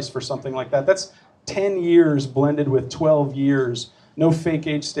incredible price for something like that. That's 10 years blended with 12 years. No fake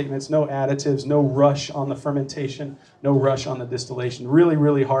age statements, no additives, no rush on the fermentation, no rush on the distillation. Really,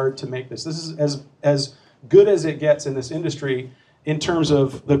 really hard to make this. This is as good as it gets in this industry in terms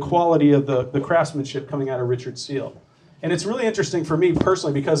of the quality of the craftsmanship coming out of Richard Seal. And it's really interesting for me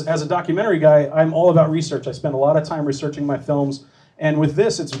personally because as a documentary guy, I'm all about research. I spend a lot of time researching my films. And with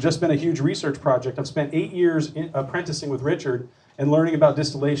this, it's just been a huge research project. I've spent 8 years apprenticing with Richard and learning about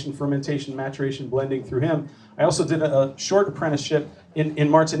distillation, fermentation, maturation, blending through him. I also did a short apprenticeship in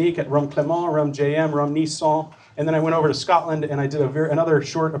Martinique at Rhum Clément, Rhum JM, Rhum Nissan. And then I went over to Scotland and I did another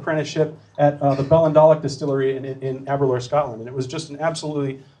short apprenticeship at the Ballindock distillery in Aberlour, Scotland. And it was just an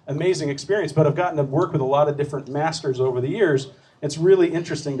absolutely amazing experience. But I've gotten to work with a lot of different masters over the years. It's really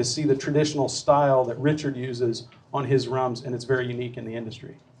interesting to see the traditional style that Richard uses on his rums, and it's very unique in the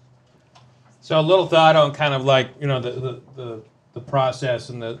industry. So a little thought on kind of like, you know, the process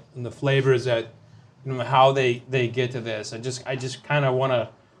and the flavors that, you know, how they get to this. I just kind of want to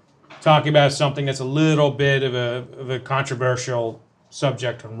talk about something that's a little bit of a controversial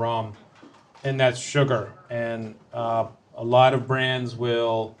subject on rum, and that's sugar. And a lot of brands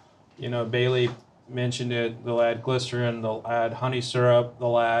will, you know, Bailey mentioned it, they'll add glycerin, they'll add honey syrup,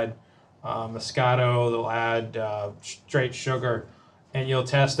 they'll add Moscato, they'll add straight sugar, and you'll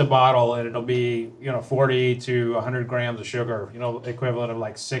test a bottle and it'll be, you know, 40 to 100 grams of sugar, you know, equivalent of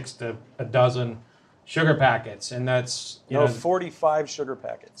like 6 to a dozen sugar packets. And that's, you know, 45 sugar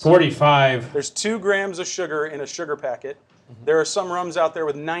packets. 45. There's 2 grams of sugar in a sugar packet. Mm-hmm. There are some rums out there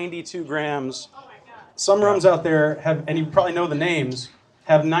with 92 grams. Oh my God. Some rums out there have, and you probably know the names,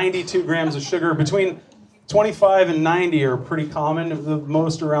 have 92 grams of sugar. Between 25 and 90 are pretty common. The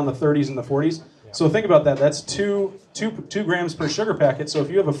most around the 30s and the 40s. Yeah. So think about that. That's 2 grams per sugar packet. So if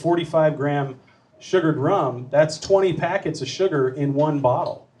you have a 45 gram sugared rum, that's 20 packets of sugar in one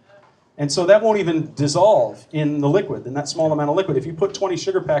bottle. And so that won't even dissolve in the liquid, in that small amount of liquid. If you put 20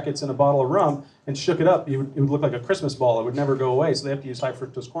 sugar packets in a bottle of rum and shook it up, it would look like a Christmas ball. It would never go away. So they have to use high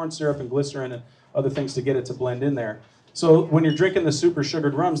fructose corn syrup and glycerin and other things to get it to blend in there. So when you're drinking the super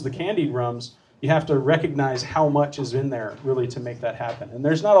sugared rums, the candied rums, you have to recognize how much is in there really to make that happen. And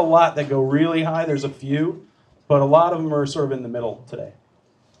there's not a lot that go really high. There's a few, but a lot of them are sort of in the middle today.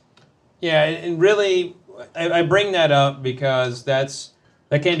 Yeah, and really, I bring that up because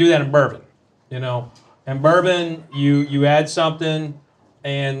they can't do that in bourbon, you know. In bourbon, you add something,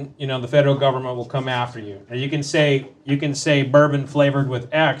 and you know the federal government will come after you. Now you can say bourbon flavored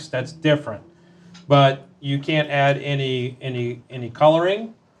with X. That's different, but you can't add any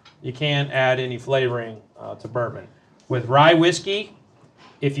coloring. You can't add any flavoring to bourbon. With rye whiskey,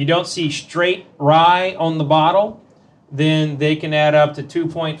 if you don't see straight rye on the bottle, then they can add up to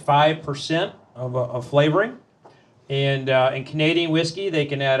 2.5% of flavoring. And in Canadian whiskey, they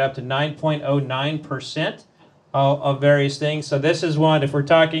can add up to 9.09% of various things. So this is one, if we're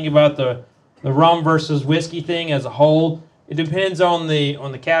talking about the rum versus whiskey thing as a whole, it depends on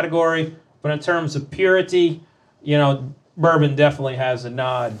the category. But in terms of purity, you know, bourbon definitely has a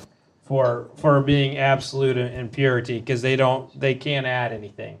nod for being absolute in purity because they can't add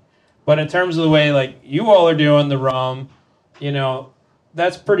anything. But in terms of the way like you all are doing the rum, you know,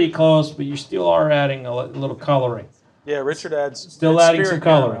 that's pretty close, but you still are adding a little coloring. Yeah, Richard adds adding some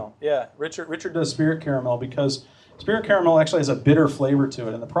coloring. Caramel. Yeah, Richard does spirit caramel because spirit caramel actually has a bitter flavor to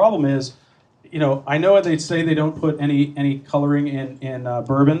it. And the problem is, you know, I know they say they don't put any coloring in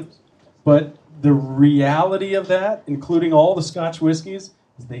bourbon, but the reality of that, including all the Scotch whiskeys,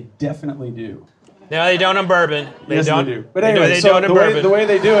 is they definitely do. No, they don't in bourbon. They do. But anyway, they don't in bourbon. The way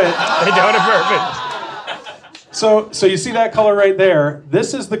they do it, they don't in bourbon. So you see that color right there?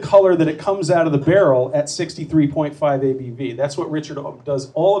 This is the color that it comes out of the barrel at 63.5 ABV. That's what Richard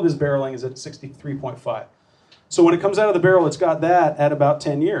does. All of his barreling is at 63.5. So when it comes out of the barrel, it's got that at about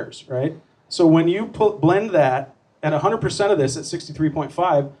 10 years, right? So when you blend that at 100% of this at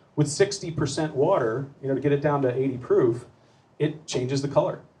 63.5 with 60% water, you know, to get it down to 80 proof, it changes the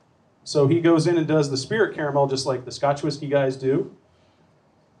color. So he goes in and does the spirit caramel just like the Scotch whiskey guys do.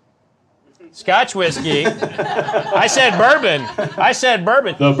 Scotch whiskey. I said bourbon.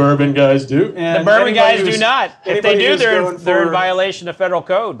 The bourbon guys do. And the bourbon guys do not. If they do, they're in violation of federal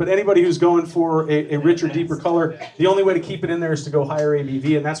code. But anybody who's going for a richer, deeper color, the only way to keep it in there is to go higher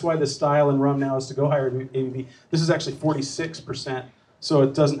ABV, and that's why the style in rum now is to go higher ABV. This is actually 46% so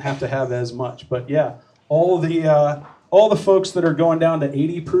it doesn't have to have as much. But yeah, all the folks that are going down to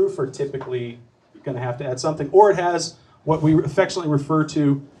 80 proof are typically going to have to add something, or it has what we affectionately refer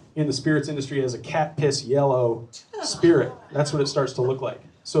to in the spirits industry as a cat piss yellow spirit. That's what it starts to look like.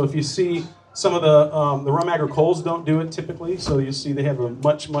 So if you see some of the rum agricoles don't do it typically, so you see they have a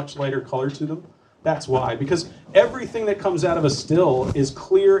much lighter color to them. That's why, because everything that comes out of a still is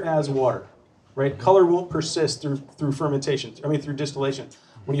clear as water, right? Color won't persist through fermentation. Through distillation.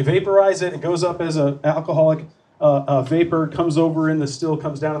 When you vaporize it, it goes up as an alcoholic vapor, comes over in the still,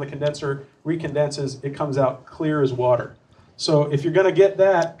 comes down in the condenser, recondenses, it comes out clear as water. So if you're going to get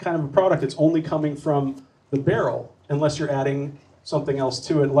that kind of a product, it's only coming from the barrel, unless you're adding something else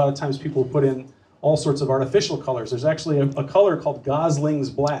to it. A lot of times people put in all sorts of artificial colors. There's actually a color called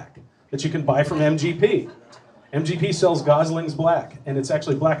Gosling's Black that you can buy from MGP. MGP sells Gosling's Black, and it's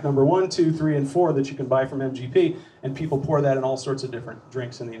actually black number 1, 2, 3, and 4 that you can buy from MGP, and people pour that in all sorts of different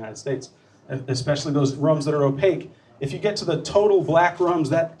drinks in the United States, especially those rums that are opaque. If you get to the total black rums,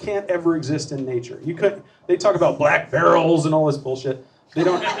 that can't ever exist in nature. They talk about black barrels and all this bullshit. They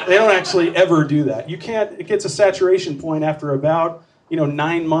don't actually ever do that. You can't. It gets a saturation point after about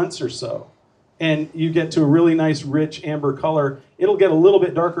 9 months or so, and you get to a really nice rich amber color. It'll get a little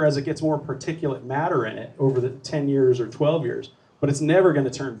bit darker as it gets more particulate matter in it over the 10 years or 12 years, but it's never going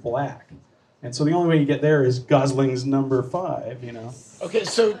to turn black. And so the only way you get there is Gosling's number 5. Okay,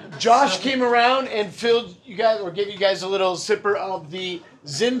 so Josh came around and filled you guys, or gave you guys a little sipper of the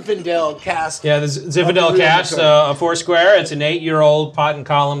Zinfandel cask. Yeah, the Zinfandel cask, a Foursquare. It's an 8-year-old pot and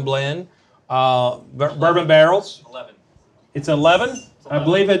column blend. Bourbon barrels. 11. It's 11? I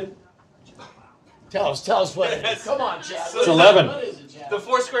believe it. Tell us what it is. Come on, Chad. It's 11. What is it, Chad? The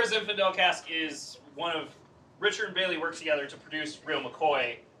Foursquare Zinfandel cask is one of Richard and Bailey worked together to produce Real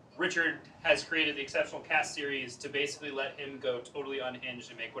McCoy. Richard has created the Exceptional Cask series to basically let him go totally unhinged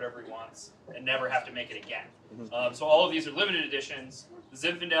and make whatever he wants and never have to make it again. So all of these are limited editions. The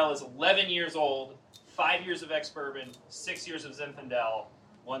Zinfandel is 11 years old, 5 years of ex-bourbon, 6 years of Zinfandel,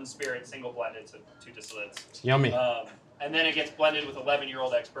 1 spirit, single blended, so 2 distillates. Yummy. And then it gets blended with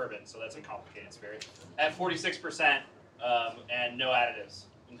 11-year-old ex-bourbon, so that's a complicated spirit, at 46% and no additives,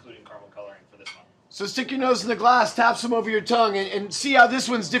 including caramel coloring for this one. So stick your nose in the glass, tap some over your tongue, and see how this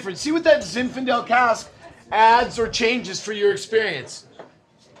one's different. See what that Zinfandel cask adds or changes for your experience.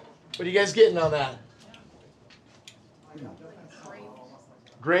 What are you guys getting on that?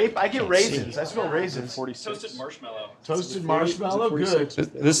 Grape? I get raisins. I smell raisins. Toasted marshmallow. Toasted marshmallow? Good.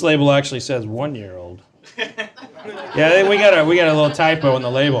 This label actually says 1-year-old. Yeah, we got a little typo in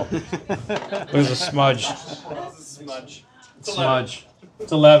the label. There's a smudge. Smudge. Smudge.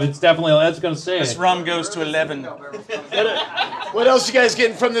 It's 11. It's definitely. That's going to say This it. rum goes to 11. What else you guys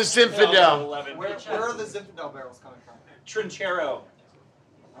getting from this Zinfandel? 11. Where are the Zinfandel barrels coming from? Trinchero.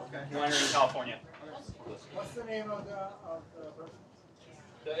 Okay. Winery in California. What's the name of the bourbon?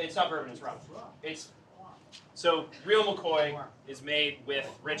 It's not bourbon, it's rum. So Real McCoy is made with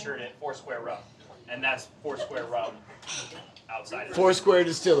Richard at Foursquare Rum, and that's Foursquare Rum outside of Foursquare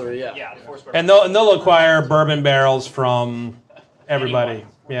Distillery, yeah. Yeah, the Foursquare. And they'll acquire bourbon barrels from everybody.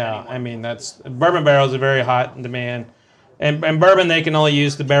 Anyone. Yeah, Anyone. I mean that's bourbon barrels are very hot in demand, and bourbon they can only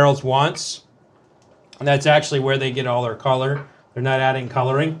use the barrels once. And that's actually where they get all their color. They're not adding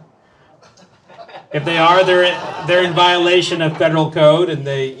coloring. If they are, they're in violation of federal code, and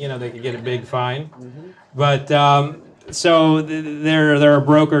they could get a big fine. But so there are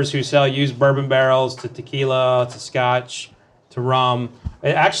brokers who sell used bourbon barrels to tequila, to scotch, to rum.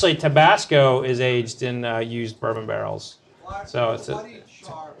 Actually, Tabasco is aged in used bourbon barrels. So it's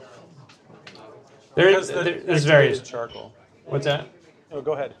there's various charcoal. What's that? Oh,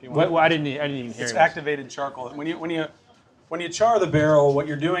 go ahead if you want. What, I didn't even hear. It's you. activated charcoal. When you char the barrel, what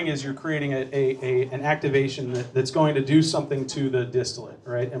you're doing is you're creating an activation that's going to do something to the distillate,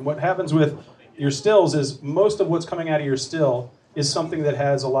 right? And what happens with your stills is most of what's coming out of your still is something that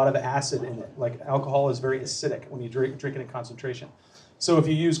has a lot of acid in it. Like alcohol is very acidic when you drink it in concentration. So if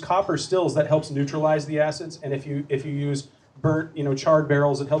you use copper stills, that helps neutralize the acids. And if you use burnt, charred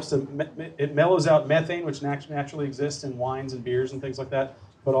barrels, it helps it mellows out methane, which naturally exists in wines and beers and things like that,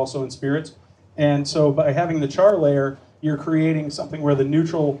 but also in spirits. And so by having the char layer, you're creating something where the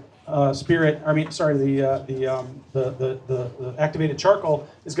neutral the activated charcoal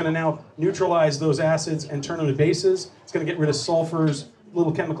is going to now neutralize those acids and turn them to bases. It's going to get rid of sulfurs,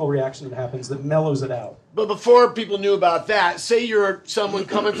 little chemical reaction that happens that mellows it out. But before people knew about that, say you're someone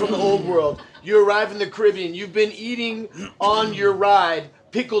coming from the old world, you arrive in the Caribbean, you've been eating on your ride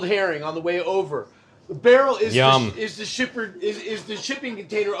pickled herring on the way over. The barrel is the shipping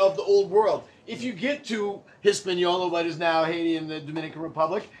container of the old world. if you get to Hispaniola, what is now Haiti and the Dominican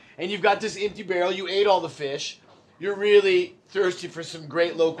Republic, and you've got this empty barrel, you ate all the fish, you're really thirsty for some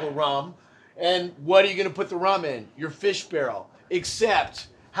great local rum, and what are you going to put the rum in? Your fish barrel. Except,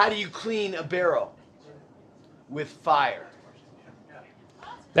 how do you clean a barrel? With fire.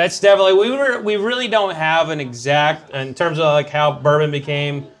 That's definitely, we really don't have an exact, in terms of like how bourbon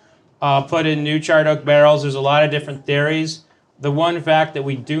became put in new charred oak barrels, there's a lot of different theories. The one fact that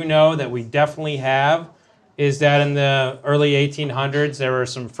we do know that we definitely have is that in the early 1800s, there were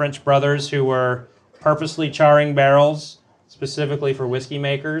some French brothers who were purposely charring barrels, specifically for whiskey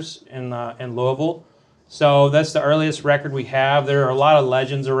makers in Louisville. So that's the earliest record we have. There are a lot of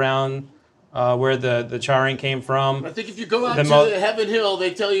legends around where the charring came from. I think if you go out to the Heaven Hill,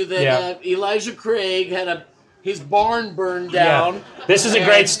 they tell you that Elijah Craig had his barn burned down. Yeah. This is a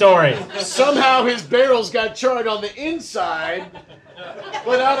great story. Somehow his barrels got charred on the inside,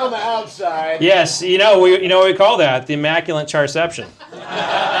 but not on the outside. Yes, you know what we call that, the immaculate charception.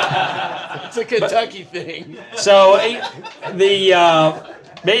 It's a Kentucky thing. So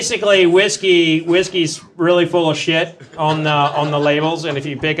basically whiskey's really full of shit on the labels, and if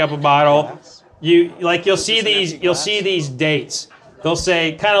you pick up a bottle, you'll see these dates. They'll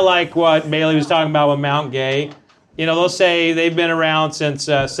say, kind of like what Bailey was talking about with Mount Gay. They'll say they've been around since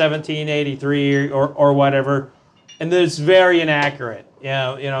 1783 or whatever, and it's very inaccurate.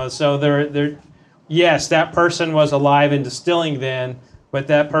 So they're yes, that person was alive and distilling then, but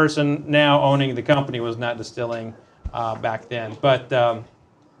that person now owning the company was not distilling back then. But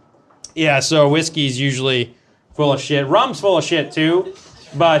so whiskey's usually full of shit. Rum's full of shit too.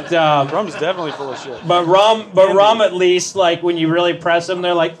 But rum's definitely full of shit. But rum at least, like when you really press them,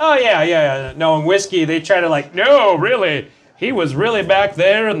 they're like, oh yeah. No, in whiskey they try to like, no, really, he was really back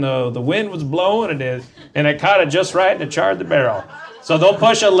there, and the wind was blowing, and it caught it just right, and it charred the barrel. So they'll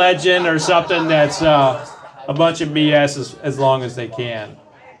push a legend or something that's a bunch of BS as long as they can.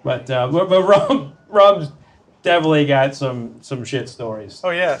 But rum's definitely got some shit stories.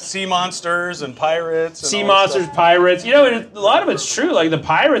 Oh yeah, sea monsters and pirates. And sea monsters, pirates. A lot of it's true. Like the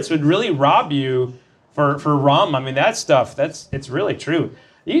pirates would really rob you for rum. I mean, that stuff. It's really true.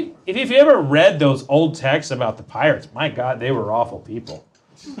 If you ever read those old texts about the pirates, my God, they were awful people.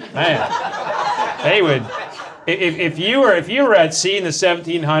 Man, they would. If you were at sea in the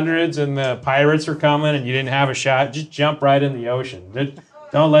 1700s and the pirates were coming and you didn't have a shot, just jump right in the ocean.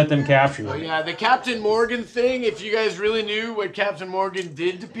 Don't let them capture you. Oh, yeah, the Captain Morgan thing, if you guys really knew what Captain Morgan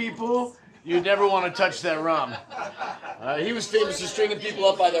did to people, you'd never want to touch that rum. He was famous for stringing people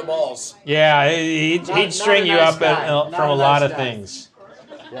up by their balls. Yeah, he'd string you up from a lot of things.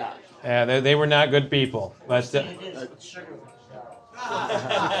 Yeah, they were not good people. But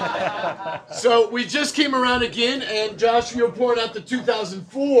so we just came around again, and Josh, you're pouring out the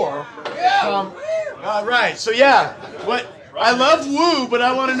 2004. All right, so what... I love woo, but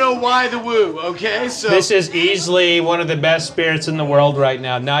I want to know why the woo, okay? So this is easily one of the best spirits in the world right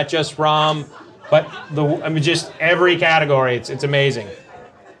now. Not just rum, but just every category. It's amazing.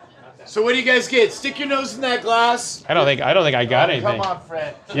 So what do you guys get? Stick your nose in that glass. I don't think I got anything. Come on,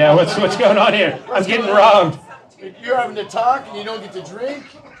 Fred. Yeah, what's going on here? I'm getting robbed. You're having to talk and you don't get to drink?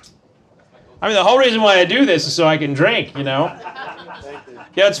 I mean, the whole reason why I do this is so I can drink,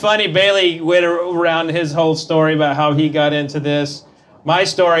 it's funny, Bailey went around his whole story about how he got into this. My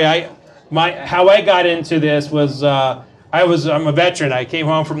story, how I got into this was, I'm a veteran. I came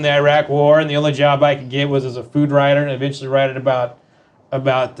home from the Iraq War, and the only job I could get was as a food writer, and eventually write about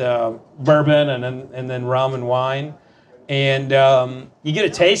bourbon and then rum and wine. And you get a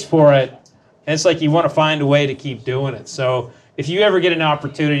taste for it, and it's like you want to find a way to keep doing it. So if you ever get an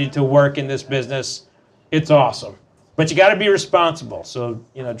opportunity to work in this business, it's awesome. But you got to be responsible, so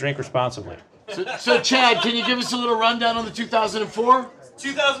drink responsibly. So Chad, can you give us a little rundown on the 2004?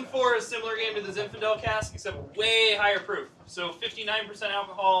 2004 is a similar game to the Zinfandel cask, except way higher proof. So 59%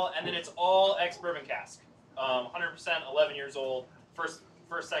 alcohol, and then it's all ex-bourbon cask. 100%, 11 years old, first,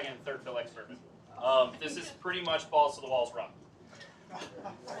 second, and third fill ex-bourbon. This is pretty much balls to the walls rum.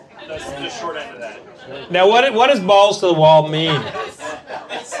 That's the short end of that. Now, what does balls to the wall mean?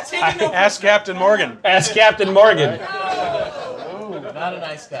 Ask Captain Morgan. Ask Captain Morgan. Not a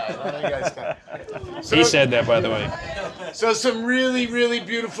nice guy. He said that, by the way. So some really, really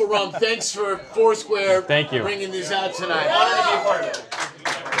beautiful rum. Thanks for Foursquare bringing these out tonight. Honored to be a part of it.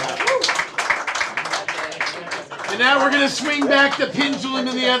 And now we're going to swing back the pendulum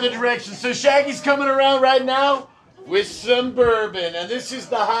in the other direction. So Shaggy's coming around right now with some bourbon. And this is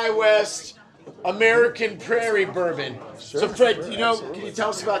the High West American Prairie bourbon. So Fred, can you tell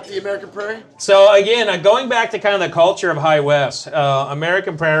us about the American Prairie? So again, going back to kind of the culture of High West,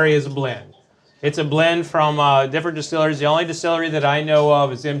 American Prairie is a blend. It's a blend from different distilleries. The only distillery that I know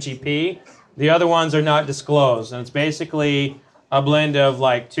of is MGP. The other ones are not disclosed, and it's basically a blend of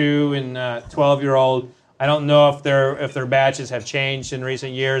like 2 and 12-year-old. I don't know if their batches have changed in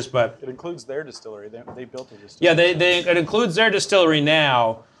recent years, but It includes their distillery. They built a distillery. yeah, it includes their distillery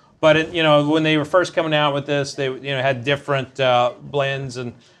now. But when they were first coming out with this, they had different blends,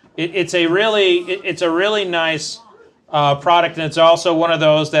 and it's a really nice product, and it's also one of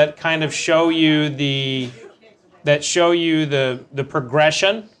those that kind of show you the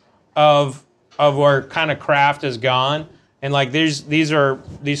progression of where kind of craft has gone. And like these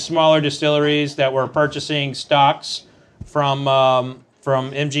smaller distilleries that were purchasing stocks from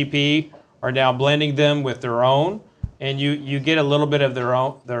MGP are now blending them with their own, and you get a little bit of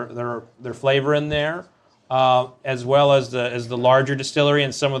their flavor in there, as well as the larger distillery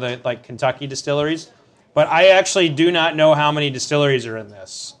and some of the like Kentucky distilleries. But I actually do not know how many distilleries are in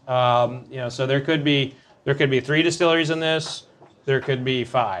this. So there could be 3 distilleries in this. There could be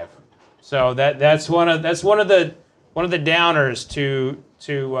 5. So that's one of the downers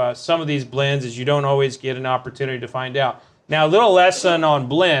to some of these blends is you don't always get an opportunity to find out. Now, a little lesson on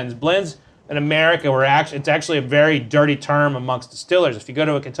blends. Blends in America it's actually a very dirty term amongst distillers. If you go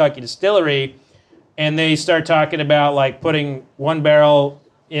to a Kentucky distillery and they start talking about like putting one barrel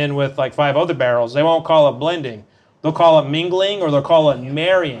in with like 5 other barrels, they won't call it blending. They'll call it mingling, or they'll call it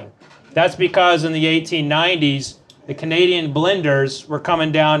marrying. That's because in the 1890s, the Canadian blenders were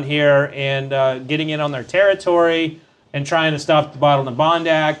coming down here and getting in on their territory and trying to stop the Bottle and Bond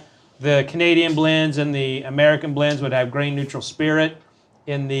Act. The Canadian blends and the American blends would have grain neutral spirit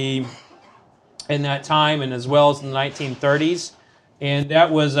in that time, and as well as in the 1930s, and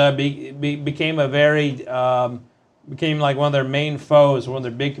that was became like one of their main foes, one of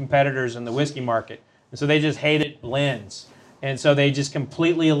their big competitors in the whiskey market. And so they just hated blends, and so they just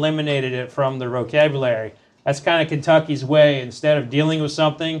completely eliminated it from their vocabulary. That's kind of Kentucky's way. Instead of dealing with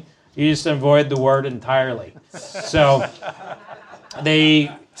something, you just avoid the word entirely. So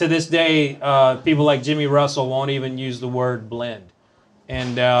to this day, people like Jimmy Russell won't even use the word blend.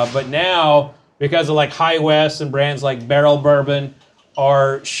 And but now, because of like High West and brands like Barrel Bourbon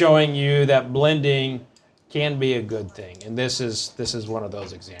are showing you that blending can be a good thing, and this is one of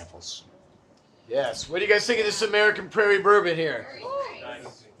those examples. Yes. What do you guys think of this American Prairie Bourbon here?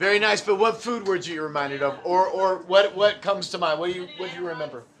 Nice. Very nice. But what food words are you reminded of, or what comes to mind? What do you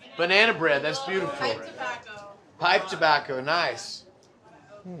remember? Banana bread. That's beautiful. Pipe tobacco. Pipe tobacco. Nice.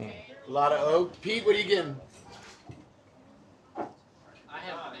 A lot of oak. Pete, what are you getting? I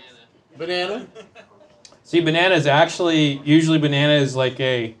have banana. Banana. See, banana is like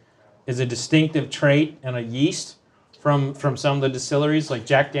a distinctive trait and a yeast from some of the distilleries. Like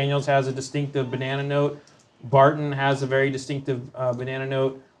Jack Daniel's has a distinctive banana note. Barton has a very distinctive banana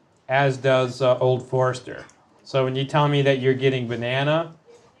note, as does Old Forester. So when you tell me that you're getting banana,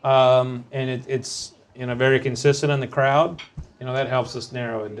 and it's very consistent in the crowd, that helps us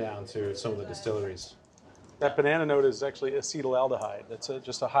narrow it down to some of the distilleries. That banana note is actually acetaldehyde. That's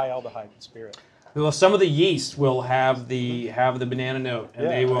just a high aldehyde spirit. Well, some of the yeast will have the banana note, and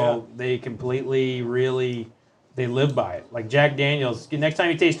they completely they live by it. Like Jack Daniel's. Next time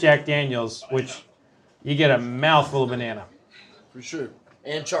you taste Jack Daniel's, which you get a mouthful of banana. For sure.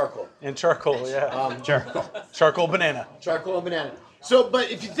 And charcoal. Charcoal. Charcoal. Charcoal banana. Charcoal and banana. So, but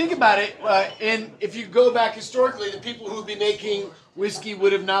if you think about it, and if you go back historically, the people who would be making whiskey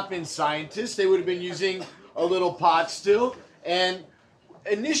would have not been scientists. They would have been using a little pot still. And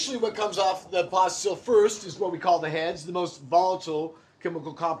initially what comes off the pot still first is what we call the heads. The most volatile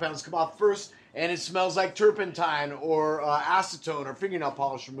chemical compounds come off first, and it smells like turpentine or acetone or fingernail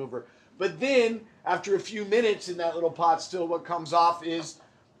polish remover. But then, after a few minutes in that little pot still, what comes off is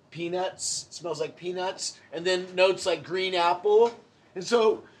peanuts. It smells like peanuts. And then notes like green apple. And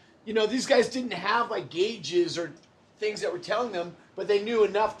so, these guys didn't have like gauges or things that were telling them, but they knew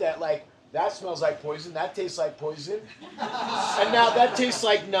enough that like, that smells like poison, that tastes like poison. And now that tastes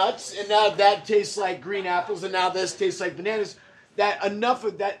like nuts, and now that tastes like green apples, and now this tastes like bananas. That enough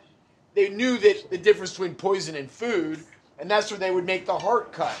of that, they knew that the difference between poison and food, and that's where they would make the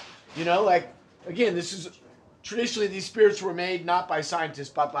heart cut. Again, this is, traditionally these spirits were made not by scientists,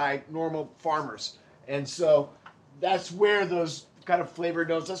 but by normal farmers. And so that's where those kind of flavor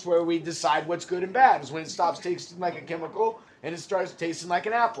notes, that's where we decide what's good and bad, is when it stops tasting like a chemical and it starts tasting like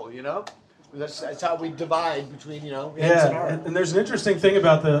an apple, That's how we divide between, heads and heart. And there's an interesting thing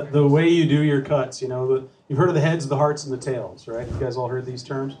about the way you do your cuts. You've heard of the heads, the hearts, and the tails, right? You guys all heard these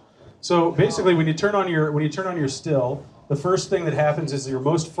terms. So basically, when you turn on your still, the first thing that happens is your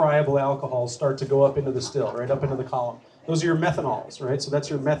most friable alcohols start to go up into the still, right up into the column. Those are your methanols, right? So that's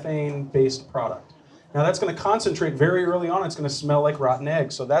your methane-based product. Now that's going to concentrate very early on. It's going to smell like rotten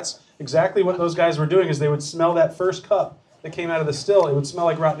eggs. So that's exactly what those guys were doing, is they would smell that first cup that came out of the still. It would smell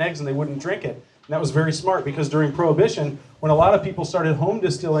like rotten eggs and they wouldn't drink it. And that was very smart, because during Prohibition, when a lot of people started home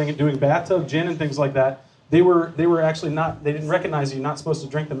distilling and doing bathtub gin and things like that, they were actually not, they didn't recognize that you're not supposed to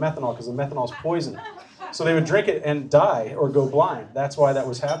drink the methanol because the methanol is poison. So they would drink it and die or go blind. That's why that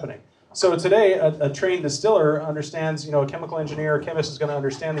was happening. So today, a trained distiller understands, a chemical engineer or chemist is going to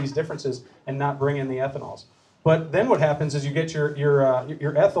understand these differences and not bring in the ethanols. But then what happens is you get your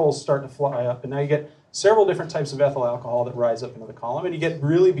ethyls start to fly up, and now you get several different types of ethyl alcohol that rise up into the column, and you get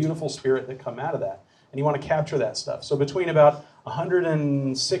really beautiful spirit that come out of that. And you want to capture that stuff. So between about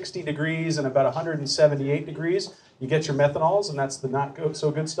 160 degrees and about 178 degrees, you get your methanols, and that's the not so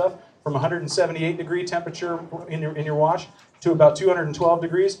good stuff. From 178 degree temperature in your wash to about 212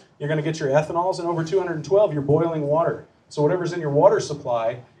 degrees, you're going to get your ethanols, and over 212, you're boiling water. So whatever's in your water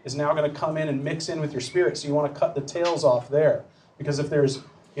supply is now going to come in and mix in with your spirit. So you want to cut the tails off there, because if there's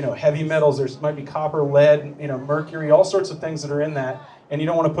heavy metals, might be copper, lead, mercury, all sorts of things that are in that, and you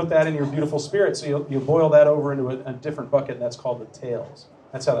don't want to put that in your beautiful spirit. So you boil that over into a different bucket, and that's called the tails.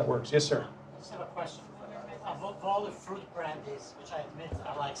 That's how that works. Yes, sir. I just have a question. Of all the fruit brandies, which I admit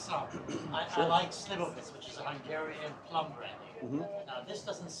I like some, I like Slivovitz, which is a Hungarian plum brandy. Now, this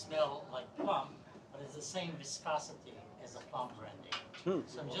doesn't smell like plum, but it's the same viscosity as a plum brandy.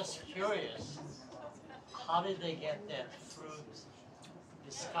 So I'm just curious, how did they get that fruit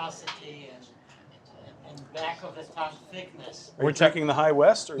viscosity and back of the tongue thickness? We're checking the High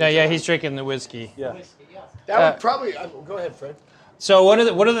West? Or Yeah, he's drinking the whiskey. Yeah. Whiskey, yeah. That would probably. Go ahead, Fred. So one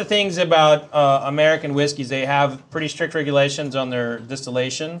of the things about American whiskeys, they have pretty strict regulations on their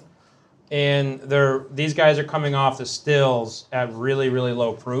distillation, and these guys are coming off the stills at really, really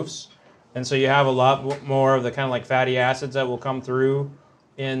low proofs, and so you have a lot more of the kind of like fatty acids that will come through.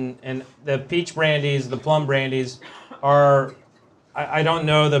 And the peach brandies, the plum brandies, are I don't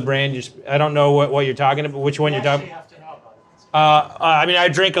know the brand. I don't know what you're talking about. Which one you're talking? You have to know about it. I mean, I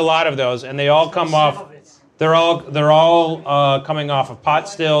drink a lot of those, and they all come off. They're all coming off of pot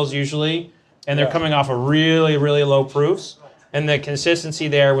stills usually, and they're coming off of really, really low proofs. And the consistency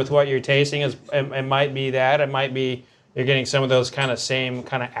there with what you're tasting it might be that. It might be you're getting some of those same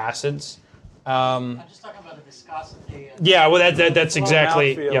kind of acids. I'm just talking about the viscosity. Yeah, well, that's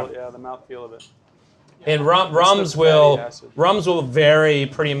exactly. The mouthfeel of it. And rums will vary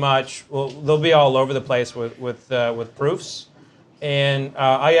pretty much. Well, they'll be all over the place with proofs. And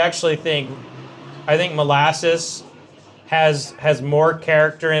I actually think molasses has more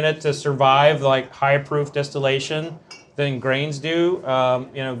character in it to survive like high proof distillation than grains do.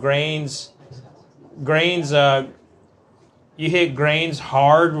 Grains. You hit grains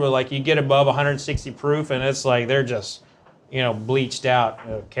hard where like you get above 160 proof, and it's like they're just bleached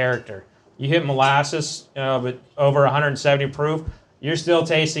out character. You hit molasses, but over 170 proof, you're still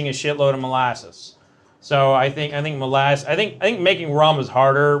tasting a shitload of molasses. So I think molasses. I think making rum is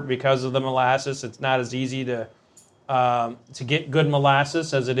harder because of the molasses. It's not as easy to get good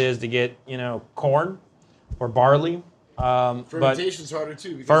molasses as it is to get corn or barley. Fermentation's harder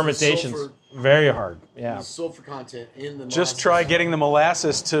too. Because fermentation's very hard. Yeah. The sulfur content in the Just try getting the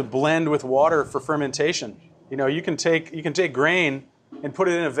molasses to blend with water for fermentation. You can take grain and put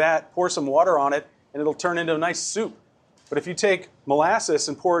it in a vat, pour some water on it, and it'll turn into a nice soup. But if you take molasses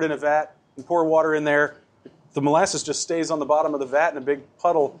and pour it in a vat and pour water in there, the molasses just stays on the bottom of the vat in a big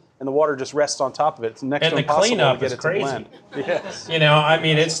puddle, and the water just rests on top of it. It's next to impossible cleanup to get is it to crazy. blend. Yes.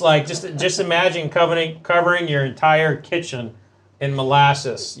 It's like just imagine covering your entire kitchen in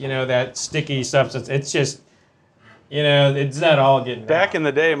molasses. That sticky substance. It's just, it's not all getting Back out. in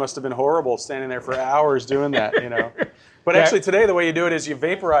the day, it must have been horrible standing there for hours doing that. But actually today, the way you do it is you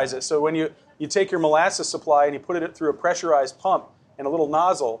vaporize it. So when you take your molasses supply and you put it through a pressurized pump and a little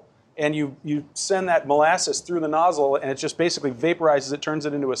nozzle, and you send that molasses through the nozzle, and it just basically vaporizes it, turns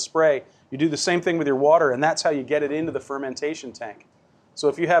it into a spray. You do the same thing with your water, and that's how you get it into the fermentation tank. So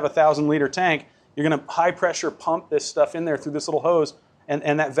if you have a 1,000-liter tank, you're going to high-pressure pump this stuff in there through this little hose,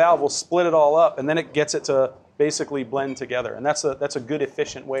 and that valve will split it all up, and then it gets it to basically blend together. And that's a good,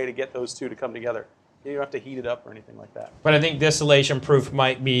 efficient way to get those two to come together. You don't have to heat it up or anything like that. But I think distillation proof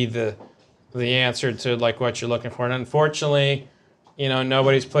might be the answer to like what you're looking for. And unfortunately,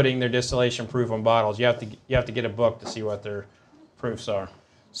 nobody's putting their distillation proof on bottles. You have to get a book to see what their proofs are.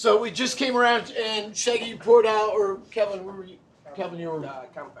 So we just came around, and Shaggy, you poured out, or Kevin, Kevin, you were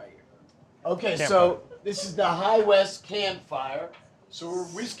Campfire. okay. Campfire. So this is the High West Campfire. So we're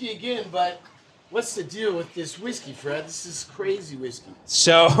whiskey again, but what's the deal with this whiskey, Fred? This is crazy whiskey.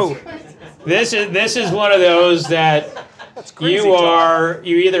 So this is one of those that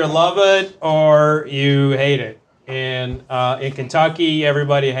you either love it or you hate it. And in Kentucky,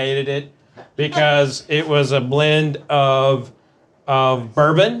 everybody hated it because it was a blend of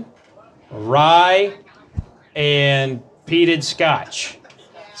bourbon, rye, and peated Scotch.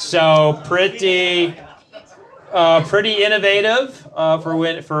 So pretty innovative for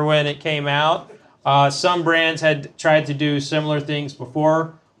when it came out. Some brands had tried to do similar things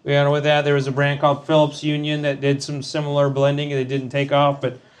before. With that, there was a brand called Phillips Union that did some similar blending. It didn't take off,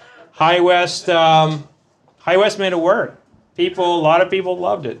 but High West made it work. A lot of people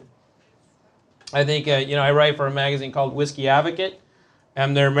loved it. I think I write for a magazine called Whiskey Advocate.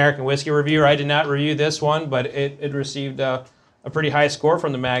 I'm their American whiskey reviewer. I did not review this one, but it received a pretty high score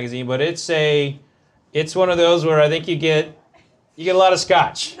from the magazine. But it's one of those where I think you get a lot of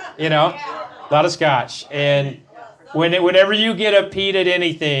Scotch. A lot of Scotch, and whenever you get a peated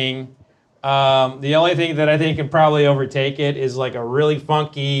anything, the only thing that I think can probably overtake it is like a really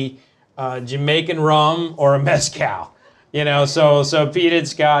funky Jamaican rum or a mezcal. So peated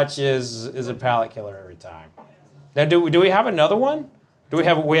Scotch is a palate killer every time. Now, do we have another one?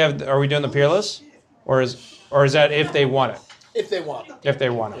 Are we doing the Peerless, or is that if they want it? If they want it. If they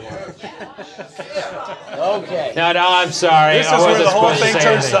want it. Okay. No, I'm sorry. This is where the whole thing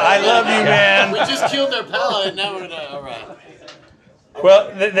turns to "I love you, man." We just killed their palate, and now we're gonna. All right.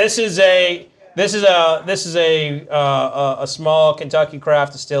 Well, this is a small Kentucky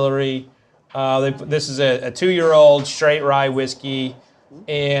craft distillery. This is a 2-year-old straight rye whiskey,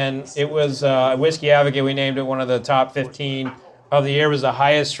 and it was Whiskey Advocate. We named it one of the top 15 of the year. It was the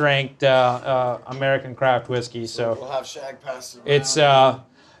highest ranked American craft whiskey. So we'll have Shag pass it around.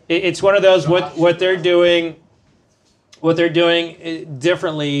 It's one of those what they're doing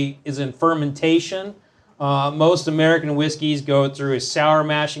differently is in fermentation. Most American whiskeys go through a sour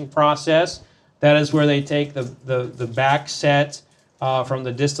mashing process. That is where they take the back set from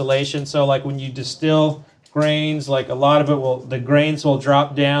the distillation. So like when you distill grains, like a lot of the grains will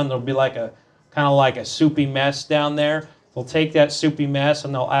drop down. There'll be like a kind of like a soupy mess down there. They'll take that soupy mess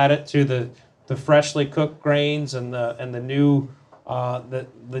and they'll add it to the freshly cooked grains and the new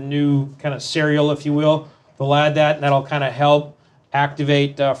kind of cereal, if you will. They'll add that, and that'll kind of help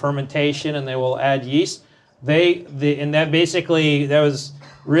activate fermentation, and they will add yeast. That was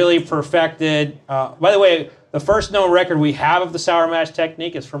really perfected. By the way, the first known record we have of the sour mash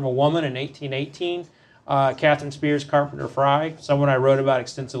technique is from a woman in 1818, Catherine Spears Carpenter Fry, someone I wrote about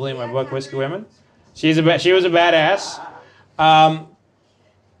extensively in my book, Whiskey Women. She was a badass.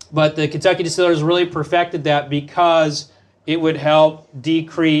 But the Kentucky distillers really perfected that because it would help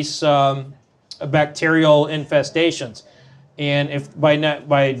decrease bacterial infestations. And if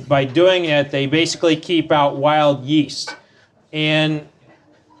by doing it, they basically keep out wild yeast. And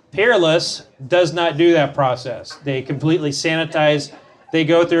Peerless does not do that process. They completely sanitize. They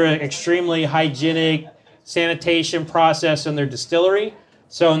go through an extremely hygienic sanitation process in their distillery,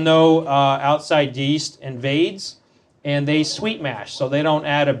 so no outside yeast invades. And they sweet mash, so they don't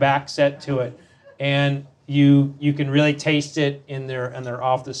add a back set to it. And you can really taste it in their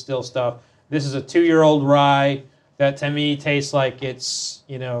off the still stuff. This is a 2-year-old rye that to me tastes like it's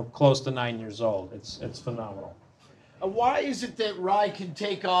close to 9 years old. It's phenomenal. Why is it that rye can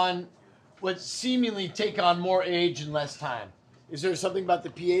take on more age in less time? Is there something about the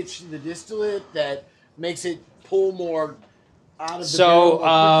pH in the distillate that makes it pull more out of the barrel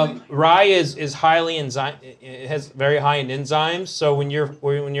more quickly? Rye is highly enzyme. It has very high in enzymes. So when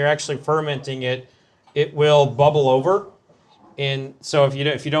you're actually fermenting it, it will bubble over. And so if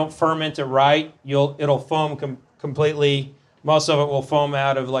you don't ferment it right, it'll foam completely. Most of it will foam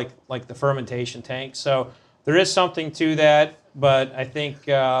out of like the fermentation tank. So there is something to that, but I think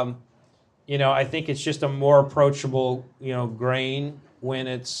I think it's just a more approachable grain when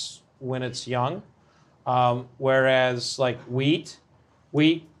it's young. Whereas like wheat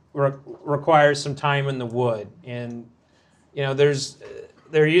requires some time in the wood, and there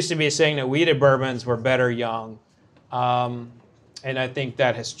used to be a saying that wheated bourbons were better young, and I think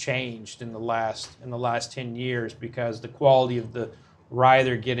that has changed in the last 10 years because the quality of the rye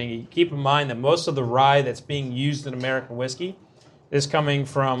they're getting. Keep in mind that most of the rye that's being used in American whiskey is coming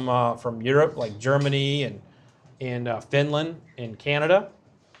from Europe, like Germany and Finland and Canada.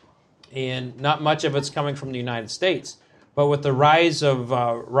 And not much of it's coming from the United States. But with the rise of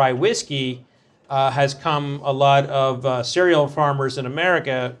rye whiskey has come a lot of cereal farmers in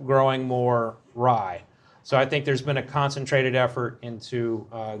America growing more rye. So I think there's been a concentrated effort into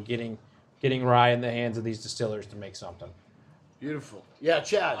getting rye in the hands of these distillers to make something. Beautiful. Yeah,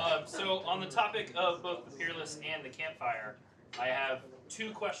 Chad. So on the topic of both the Peerless and the Campfire, I have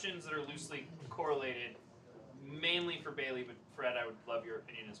 2 questions that are loosely correlated. mainly for Bailey, but Fred, I would love your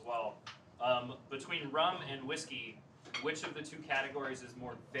opinion as well. Between rum and whiskey, which of the two categories is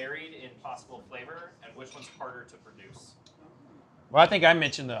more varied in possible flavor, and which one's harder to produce? Well, I think I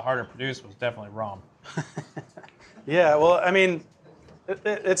mentioned the harder to produce was definitely rum. Yeah, well, I mean,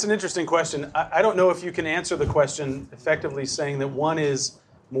 it's an interesting question. I don't know if you can answer the question effectively saying that one is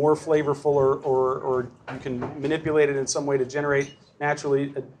more flavorful or you can manipulate it in some way to generate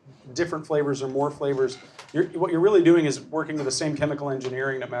naturally different flavors or more flavors. What you're really doing is working with the same chemical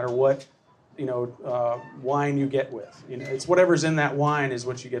engineering no matter what wine you get with. It's whatever's in that wine is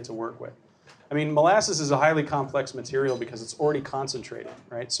what you get to work with. I mean, molasses is a highly complex material because it's already concentrated,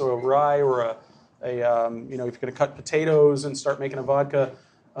 right? So a rye or if you're going to cut potatoes and start making a vodka,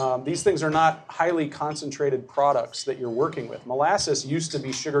 these things are not highly concentrated products that you're working with. Molasses used to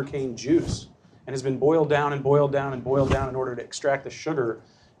be sugarcane juice and has been boiled down and boiled down and boiled down in order to extract the sugar.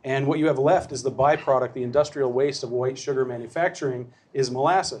 And what you have left is the byproduct, the industrial waste of white sugar manufacturing is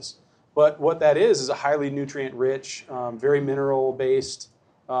molasses. But what that is a highly nutrient-rich, very mineral-based,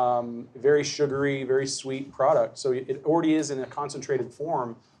 very sugary, very sweet product. So it already is in a concentrated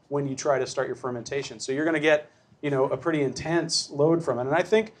form when you try to start your fermentation. So you're going to get, a pretty intense load from it. And I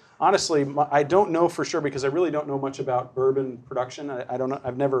think, honestly, I don't know for sure because I really don't know much about bourbon production. I don't know.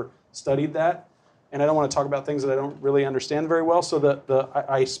 I've never studied that, and I don't want to talk about things that I don't really understand very well. So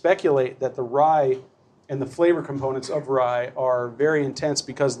I speculate that the rye and the flavor components of rye are very intense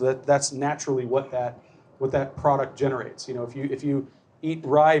because that's naturally what that product generates. If you eat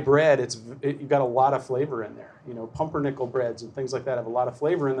rye bread, you've got a lot of flavor in there. Pumpernickel breads and things like that have a lot of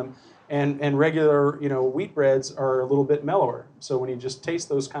flavor in them, and regular wheat breads are a little bit mellower. So when you just taste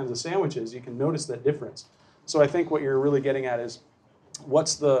those kinds of sandwiches, you can notice that difference. So I think what you're really getting at is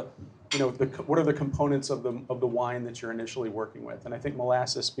what are the components of the wine that you're initially working with, and I think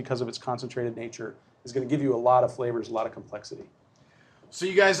molasses, because of its concentrated nature, is going to give you a lot of flavors, a lot of complexity. So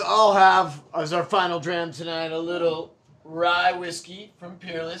you guys all have, as our final dram tonight, a little rye whiskey from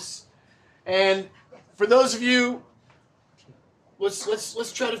Peerless. And for those of you,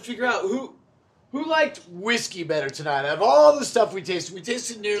 let's try to figure out who liked whiskey better tonight. Out of all the stuff we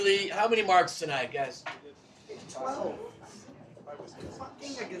tasted nearly how many marks tonight, guys? 12.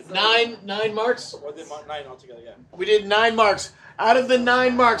 9 marks? Or did 9 altogether, yeah. We did 9 marks. Out of the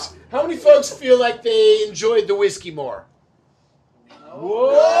 9 marks, how many folks feel like they enjoyed the whiskey more?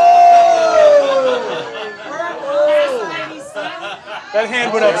 Whoa! That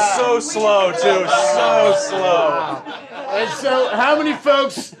hand went up so slow, too. So slow. Wow. And so, how many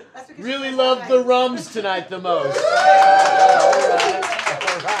folks really loved the rums tonight the most? All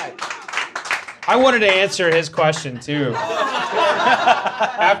right. I wanted to answer his question too.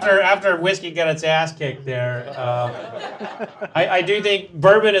 after whiskey got its ass kicked there, I do think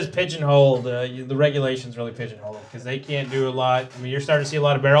bourbon is pigeonholed. The regulations really pigeonholed because they can't do a lot. I mean, you're starting to see a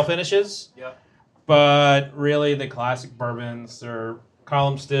lot of barrel finishes. Yep. But really, the classic bourbons are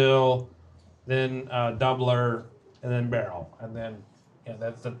column still, then doubler, and then barrel, and then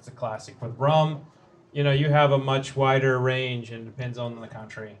that's the classic. With rum, you have a much wider range, and it depends on the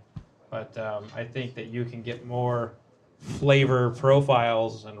country. But I think that you can get more flavor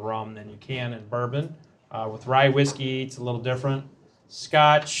profiles in rum than you can in bourbon. With rye whiskey, it's a little different.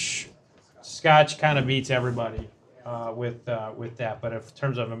 Scotch kind of beats everybody with that. But in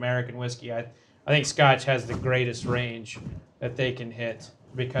terms of American whiskey, I think Scotch has the greatest range that they can hit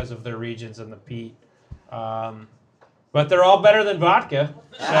because of their regions and the peat. But they're all better than vodka.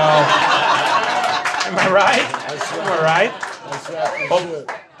 So, am I right? Am I right? That's right. Well,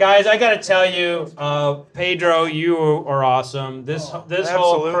 guys, I got to tell you, Pedro, you are awesome. This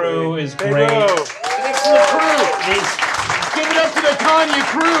whole crew is great. Thanks to the crew. Give it up to the Tanya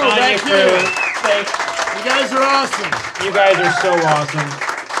crew. You guys are awesome. You guys are so awesome.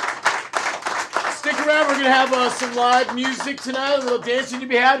 Stick around. We're going to have some live music tonight, a little dancing to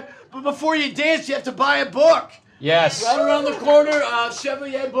be had. But before you dance, you have to buy a book. Yes. Right around the corner,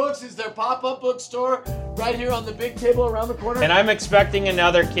 Chevalier Books is their pop-up bookstore. Right here on the big table around the corner. And I'm expecting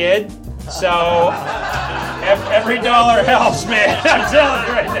another kid, so every dollar helps, man. I'm telling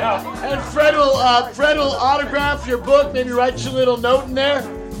you right now. And Fred will autograph your book, maybe write you a little note in there.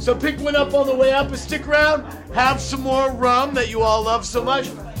 So pick one up on the way up and stick around. Have some more rum that you all love so much.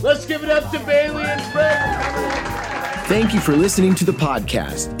 Let's give it up to Bailey and Fred. Thank you for listening to the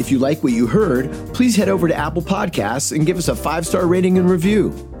podcast. If you like what you heard, please head over to Apple Podcasts and give us a 5-star rating and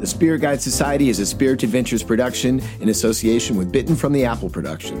review. The Spirit Guide Society is a Spirit Adventures production in association with Bitten from the Apple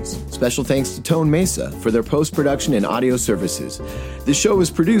Productions. Special thanks to Tone Mesa for their post-production and audio services. The show is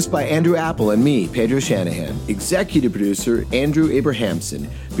produced by Andrew Apple and me, Pedro Shanahan. Executive producer, Andrew Abrahamson.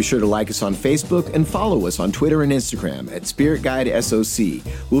 Be sure to like us on Facebook and follow us on Twitter and Instagram at Spirit Guide SOC.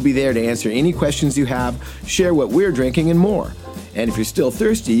 We'll be there to answer any questions you have, share what we're drinking, and more. And if you're still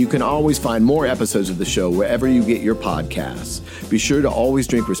thirsty, you can always find more episodes of the show wherever you get your podcasts. Be sure to always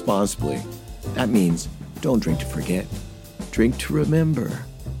drink responsibly. That means don't drink to forget, drink to remember.